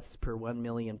deaths per 1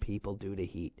 million people due to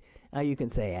heat. Now you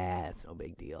can say, it's no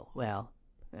big deal. Well,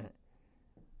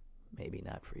 maybe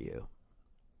not for you.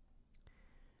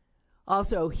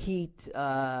 Also, heat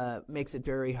makes it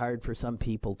very hard for some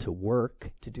people to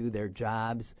work, to do their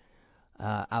jobs,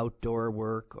 outdoor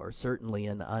work, or certainly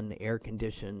in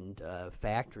unair-conditioned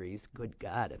factories. Good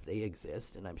God, if they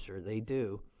exist, and I'm sure they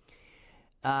do.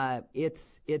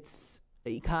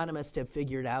 Economists have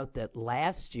figured out that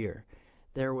last year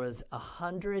there was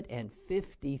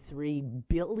 153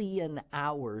 billion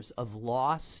hours of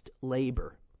lost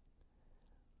labor.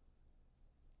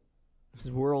 This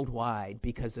is worldwide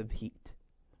because of heat.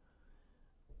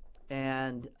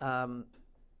 And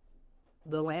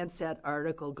the Lancet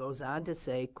article goes on to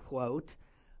say, quote,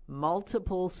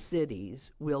 multiple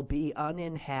cities will be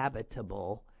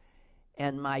uninhabitable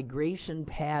and migration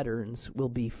patterns will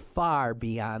be far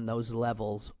beyond those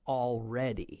levels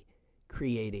already,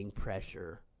 creating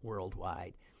pressure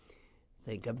worldwide.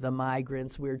 Think of the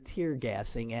migrants we're tear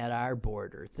gassing at our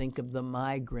border. Think of the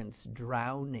migrants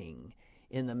drowning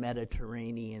in the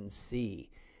Mediterranean Sea.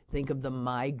 Think of the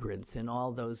migrants in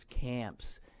all those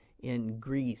camps in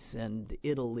Greece and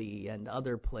Italy and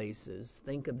other places.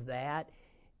 Think of that,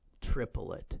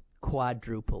 triple it,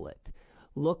 quadruple it.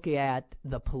 Look at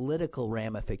the political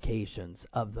ramifications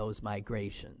of those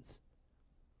migrations.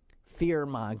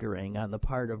 Fear-mongering on the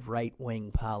part of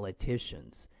right-wing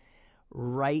politicians,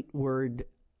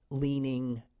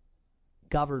 rightward-leaning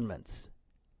governments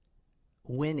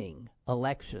winning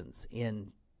elections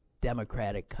in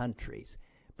democratic countries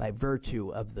by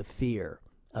virtue of the fear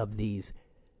of these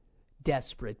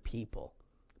desperate people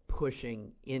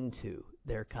pushing into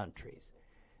their countries.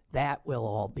 That will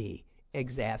all be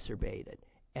exacerbated.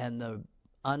 And the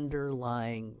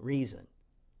underlying reason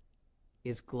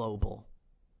is global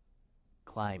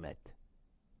climate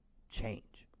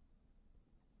change.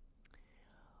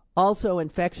 Also,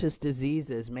 infectious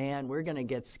diseases. Man, we're going to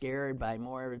get scared by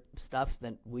more stuff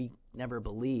than we never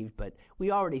believed, but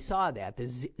we already saw that.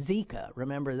 The Zika,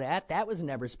 remember that? That was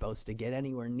never supposed to get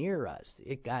anywhere near us.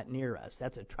 It got near us.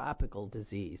 That's a tropical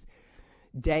disease.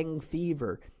 Dengue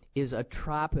fever is a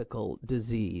tropical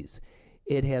disease.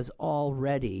 it has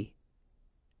already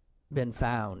been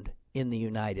found in the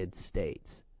United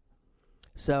States.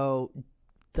 So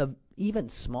even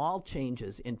small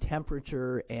changes in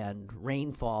temperature and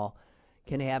rainfall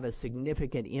can have a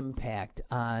significant impact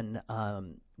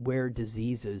on where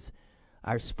diseases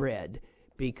are spread,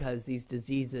 because these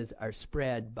diseases are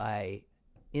spread by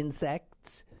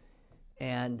insects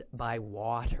and by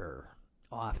water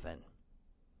often.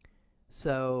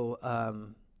 So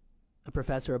a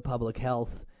professor of public health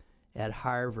at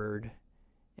Harvard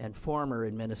and former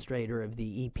administrator of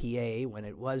the EPA when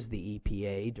it was the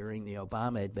EPA during the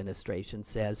Obama administration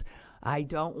says, I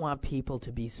don't want people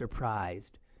to be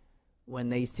surprised when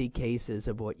they see cases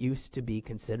of what used to be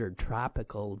considered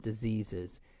tropical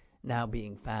diseases now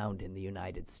being found in the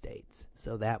United States.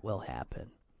 So that will happen.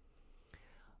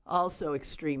 Also,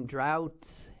 extreme droughts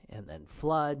and then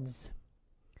floods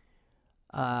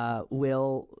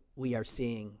we are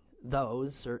seeing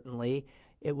those, certainly.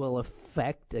 It will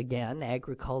affect, again,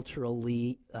 agricultural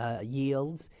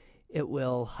yields. It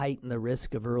will heighten the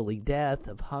risk of early death,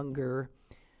 of hunger,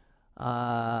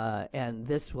 and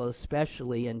this will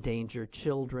especially endanger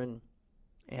children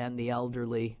and the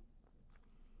elderly.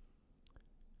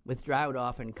 With drought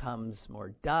often comes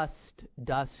more dust.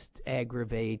 Dust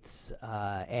aggravates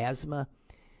asthma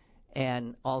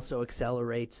and also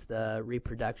accelerates the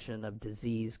reproduction of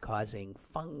disease-causing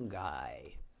fungi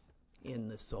in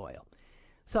the soil.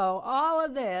 So all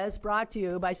of this brought to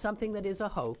you by something that is a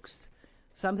hoax,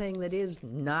 something that is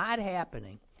not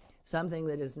happening, something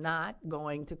that is not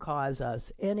going to cause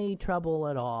us any trouble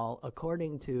at all,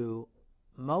 according to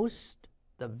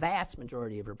the vast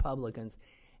majority of Republicans,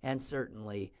 and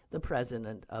certainly the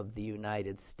President of the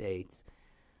United States.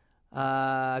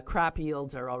 Crop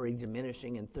yields are already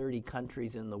diminishing in 30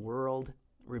 countries in the world,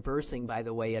 reversing, by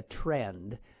the way, a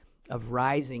trend of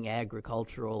rising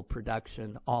agricultural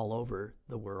production all over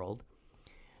the world.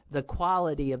 The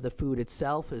quality of the food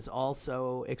itself is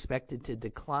also expected to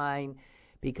decline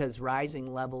because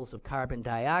rising levels of carbon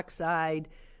dioxide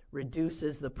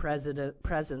reduces the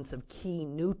presence of key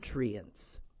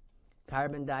nutrients.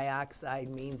 Carbon dioxide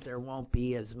means there won't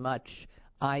be as much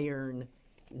iron,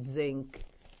 zinc,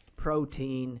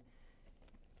 protein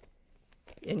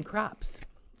in crops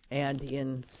and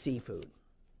in seafood.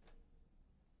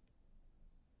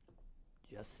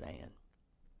 Just saying.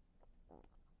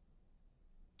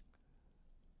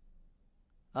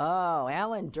 Oh,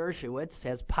 Alan Dershowitz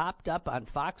has popped up on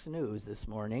Fox News this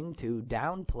morning to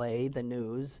downplay the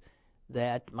news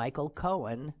that Michael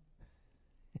Cohen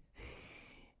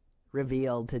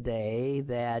revealed today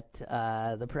that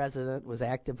the president was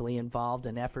actively involved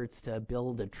in efforts to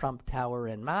build a Trump Tower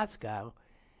in Moscow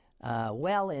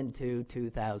well into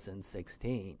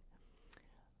 2016.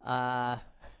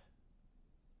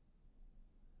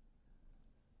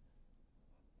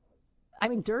 I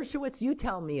mean, Dershowitz, you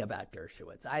tell me about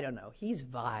Dershowitz. I don't know. He's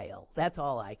vile. That's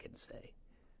all I can say.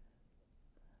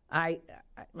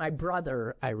 My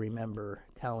brother, I remember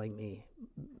telling me,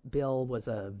 Bill was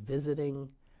a visiting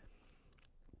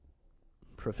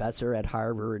professor at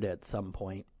Harvard at some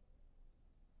point,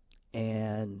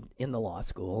 and in the law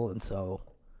school, and so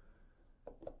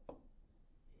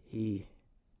he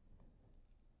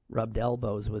rubbed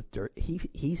elbows with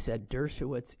he said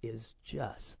Dershowitz is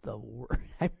just the worst.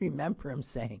 I remember him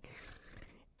saying,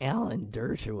 Alan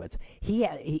Dershowitz.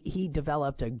 He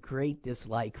developed a great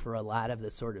dislike for a lot of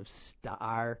the sort of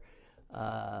star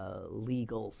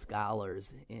legal scholars,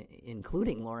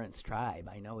 including Lawrence Tribe.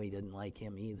 I know he didn't like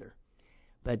him either.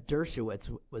 But Dershowitz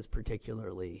was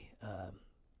particularly,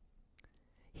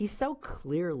 he's so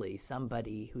clearly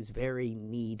somebody who's very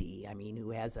needy. I mean,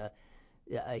 who has a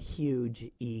huge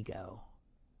ego.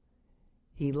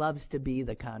 He loves to be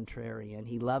the contrarian.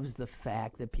 He loves the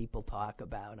fact that people talk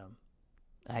about him,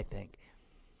 I think.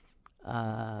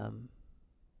 So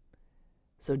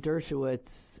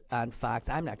Dershowitz on Fox,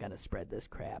 I'm not going to spread this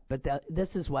crap, but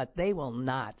this is what they will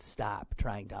not stop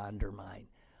trying to undermine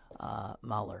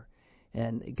Mueller.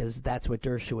 And because that's what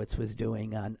Dershowitz was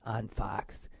doing on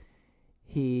Fox.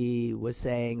 He was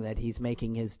saying that he's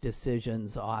making his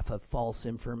decisions off of false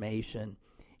information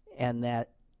and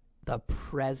that the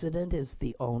president is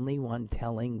the only one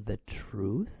telling the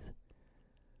truth.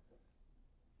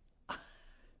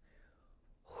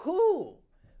 Who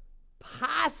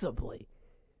possibly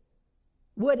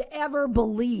would ever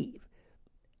believe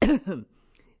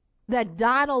that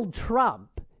Donald Trump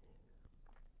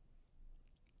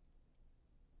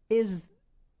is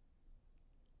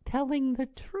telling the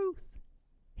truth?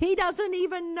 He doesn't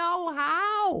even know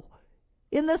how.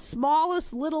 In the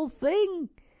smallest little thing.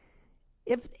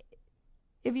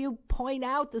 If you point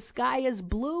out the sky is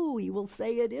blue, he will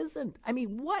say it isn't. I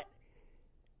mean, what?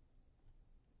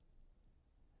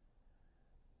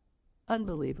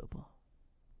 Unbelievable.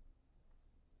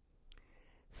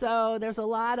 So there's a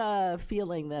lot of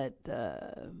feeling that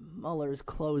Mueller's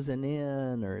closing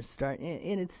in or starting,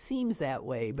 and it seems that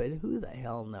way, but who the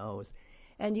hell knows?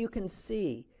 And you can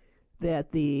see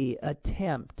that the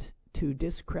attempt to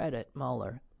discredit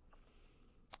Mueller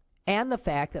and the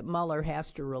fact that Mueller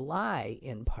has to rely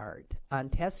in part on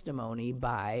testimony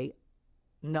by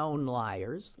known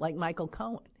liars like Michael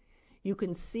Cohen. You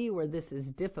can see where this is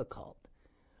difficult.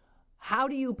 How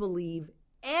do you believe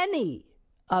any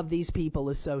of these people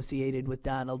associated with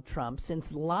Donald Trump,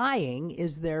 since lying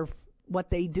is what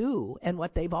they do and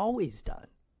what they've always done?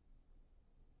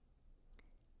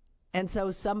 And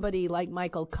so somebody like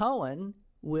Michael Cohen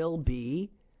will be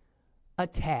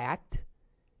attacked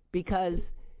because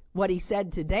what he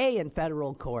said today in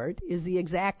federal court is the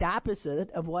exact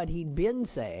opposite of what he'd been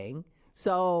saying.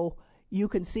 So you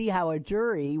can see how a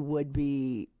jury would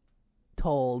be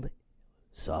told,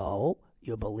 so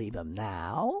you believe him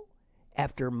now?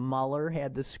 After Mueller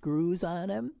had the screws on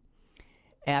him?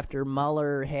 After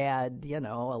Mueller had,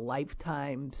 a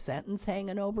lifetime sentence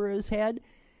hanging over his head?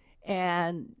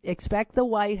 And expect the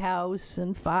White House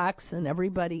and Fox and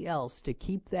everybody else to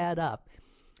keep that up,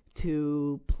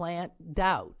 to plant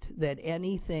doubt that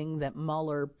anything that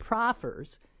Mueller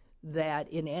proffers that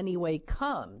in any way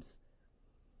comes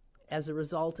as a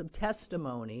result of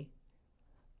testimony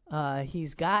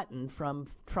he's gotten from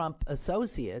Trump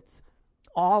associates,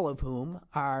 all of whom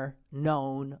are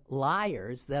known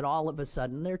liars, that all of a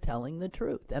sudden they're telling the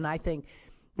truth. And I think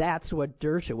that's what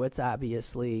Dershowitz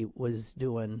obviously was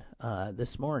doing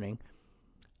this morning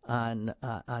on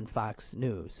Fox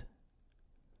News.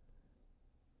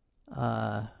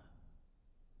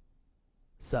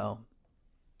 So,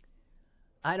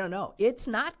 I don't know. It's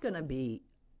not going to be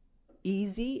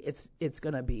easy. It's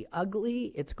going to be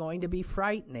ugly. It's going to be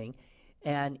frightening.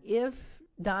 And if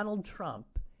Donald Trump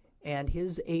and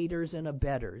his aiders and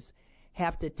abettors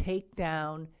have to take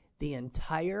down the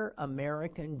entire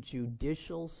American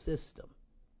judicial system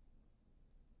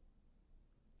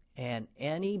and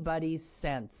anybody's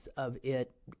sense of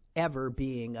it ever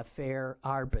being a fair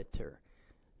arbiter,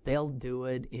 they'll do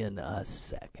it in a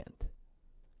second.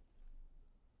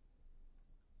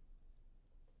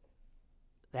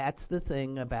 That's the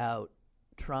thing about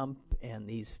Trump and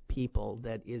these people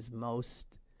that is most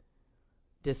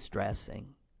distressing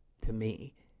to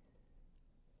me,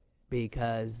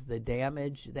 because the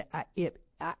damage that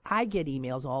I get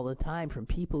emails all the time from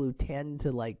people who tend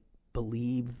to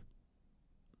believe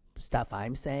stuff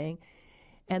I'm saying,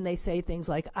 and they say things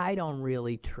like, I don't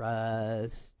really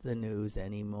trust the news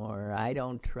anymore, I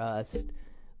don't trust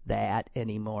that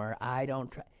anymore,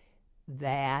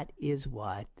 that is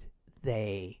what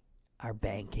they are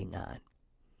banking on,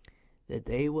 that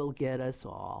they will get us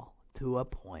all to a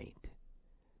point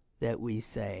that we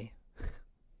say,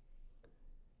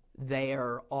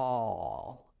 they're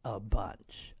all a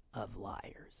bunch of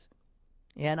liars.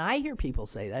 And I hear people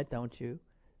say that, don't you?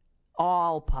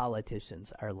 All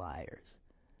politicians are liars.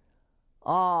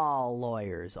 All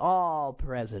lawyers, all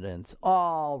presidents,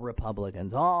 all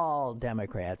Republicans, all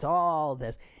Democrats, all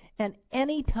this. And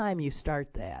any time you start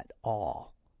that,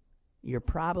 you're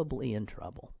probably in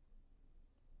trouble.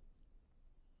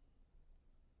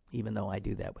 Even though I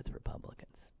do that with Republicans.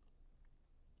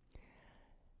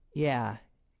 Yeah,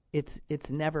 it's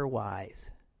never wise.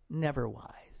 Never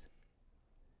wise.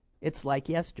 It's like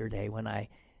yesterday when I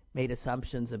made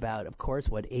assumptions about, of course,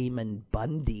 what Eamon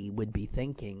Bundy would be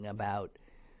thinking about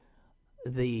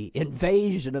the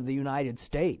invasion of the United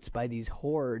States by these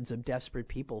hordes of desperate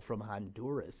people from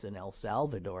Honduras and El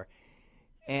Salvador.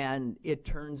 And it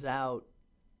turns out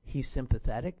he's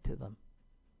sympathetic to them.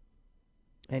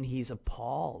 And he's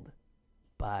appalled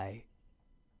by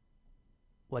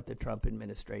what the Trump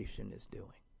administration is doing.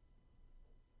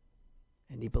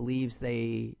 And he believes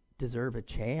they deserve a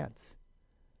chance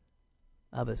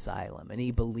of asylum. And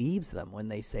he believes them when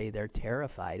they say they're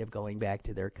terrified of going back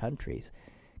to their countries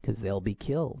because they'll be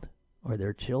killed, or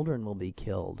their children will be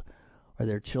killed, or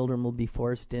their children will be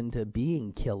forced into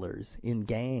being killers in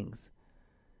gangs.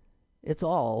 It's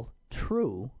all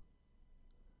true.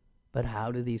 But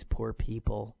how do these poor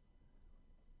people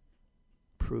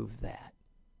prove that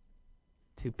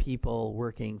to people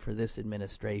working for this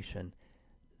administration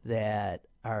that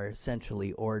are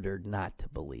essentially ordered not to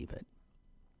believe it?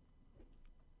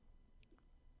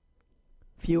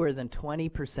 Fewer than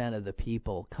 20% of the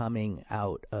people coming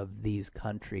out of these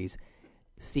countries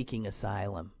seeking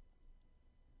asylum,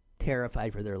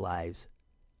 terrified for their lives,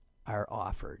 are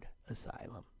offered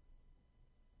asylum.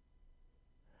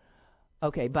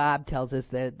 Okay, Bob tells us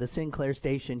that the Sinclair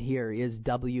station here is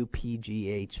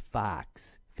WPGH Fox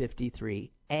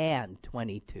 53 and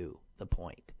 22, The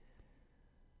Point.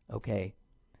 Okay?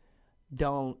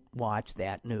 Don't watch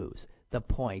that news. The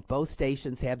Point. Both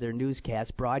stations have their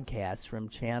newscast broadcasts from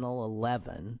Channel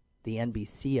 11, the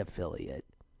NBC affiliate.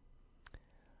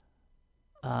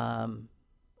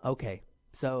 Okay,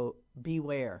 so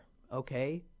beware,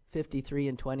 okay? 53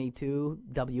 and 22,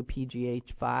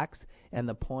 WPGH Fox, and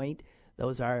The Point.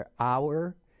 Those are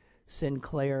our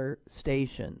Sinclair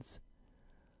stations.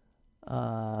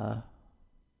 Yeah.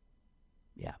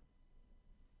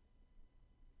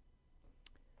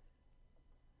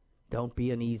 Don't be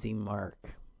an easy mark.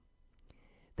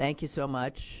 Thank you so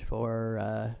much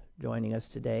for joining us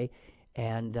today.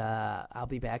 And I'll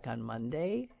be back on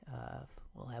Monday.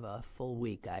 We'll have a full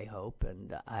week, I hope,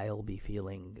 and I'll be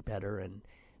feeling better and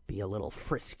be a little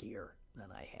friskier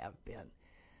than I have been.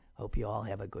 Hope you all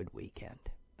have a good weekend.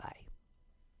 Bye.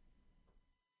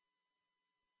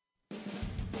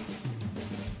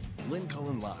 Lynn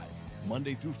Cullen Live,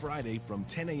 Monday through Friday from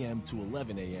 10 a.m. to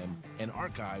 11 a.m. and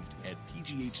archived at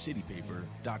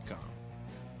pghcitypaper.com.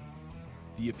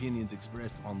 The opinions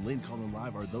expressed on Lynn Cullen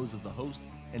Live are those of the host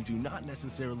and do not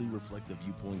necessarily reflect the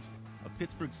viewpoints of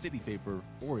Pittsburgh City Paper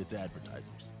or its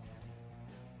advertisers.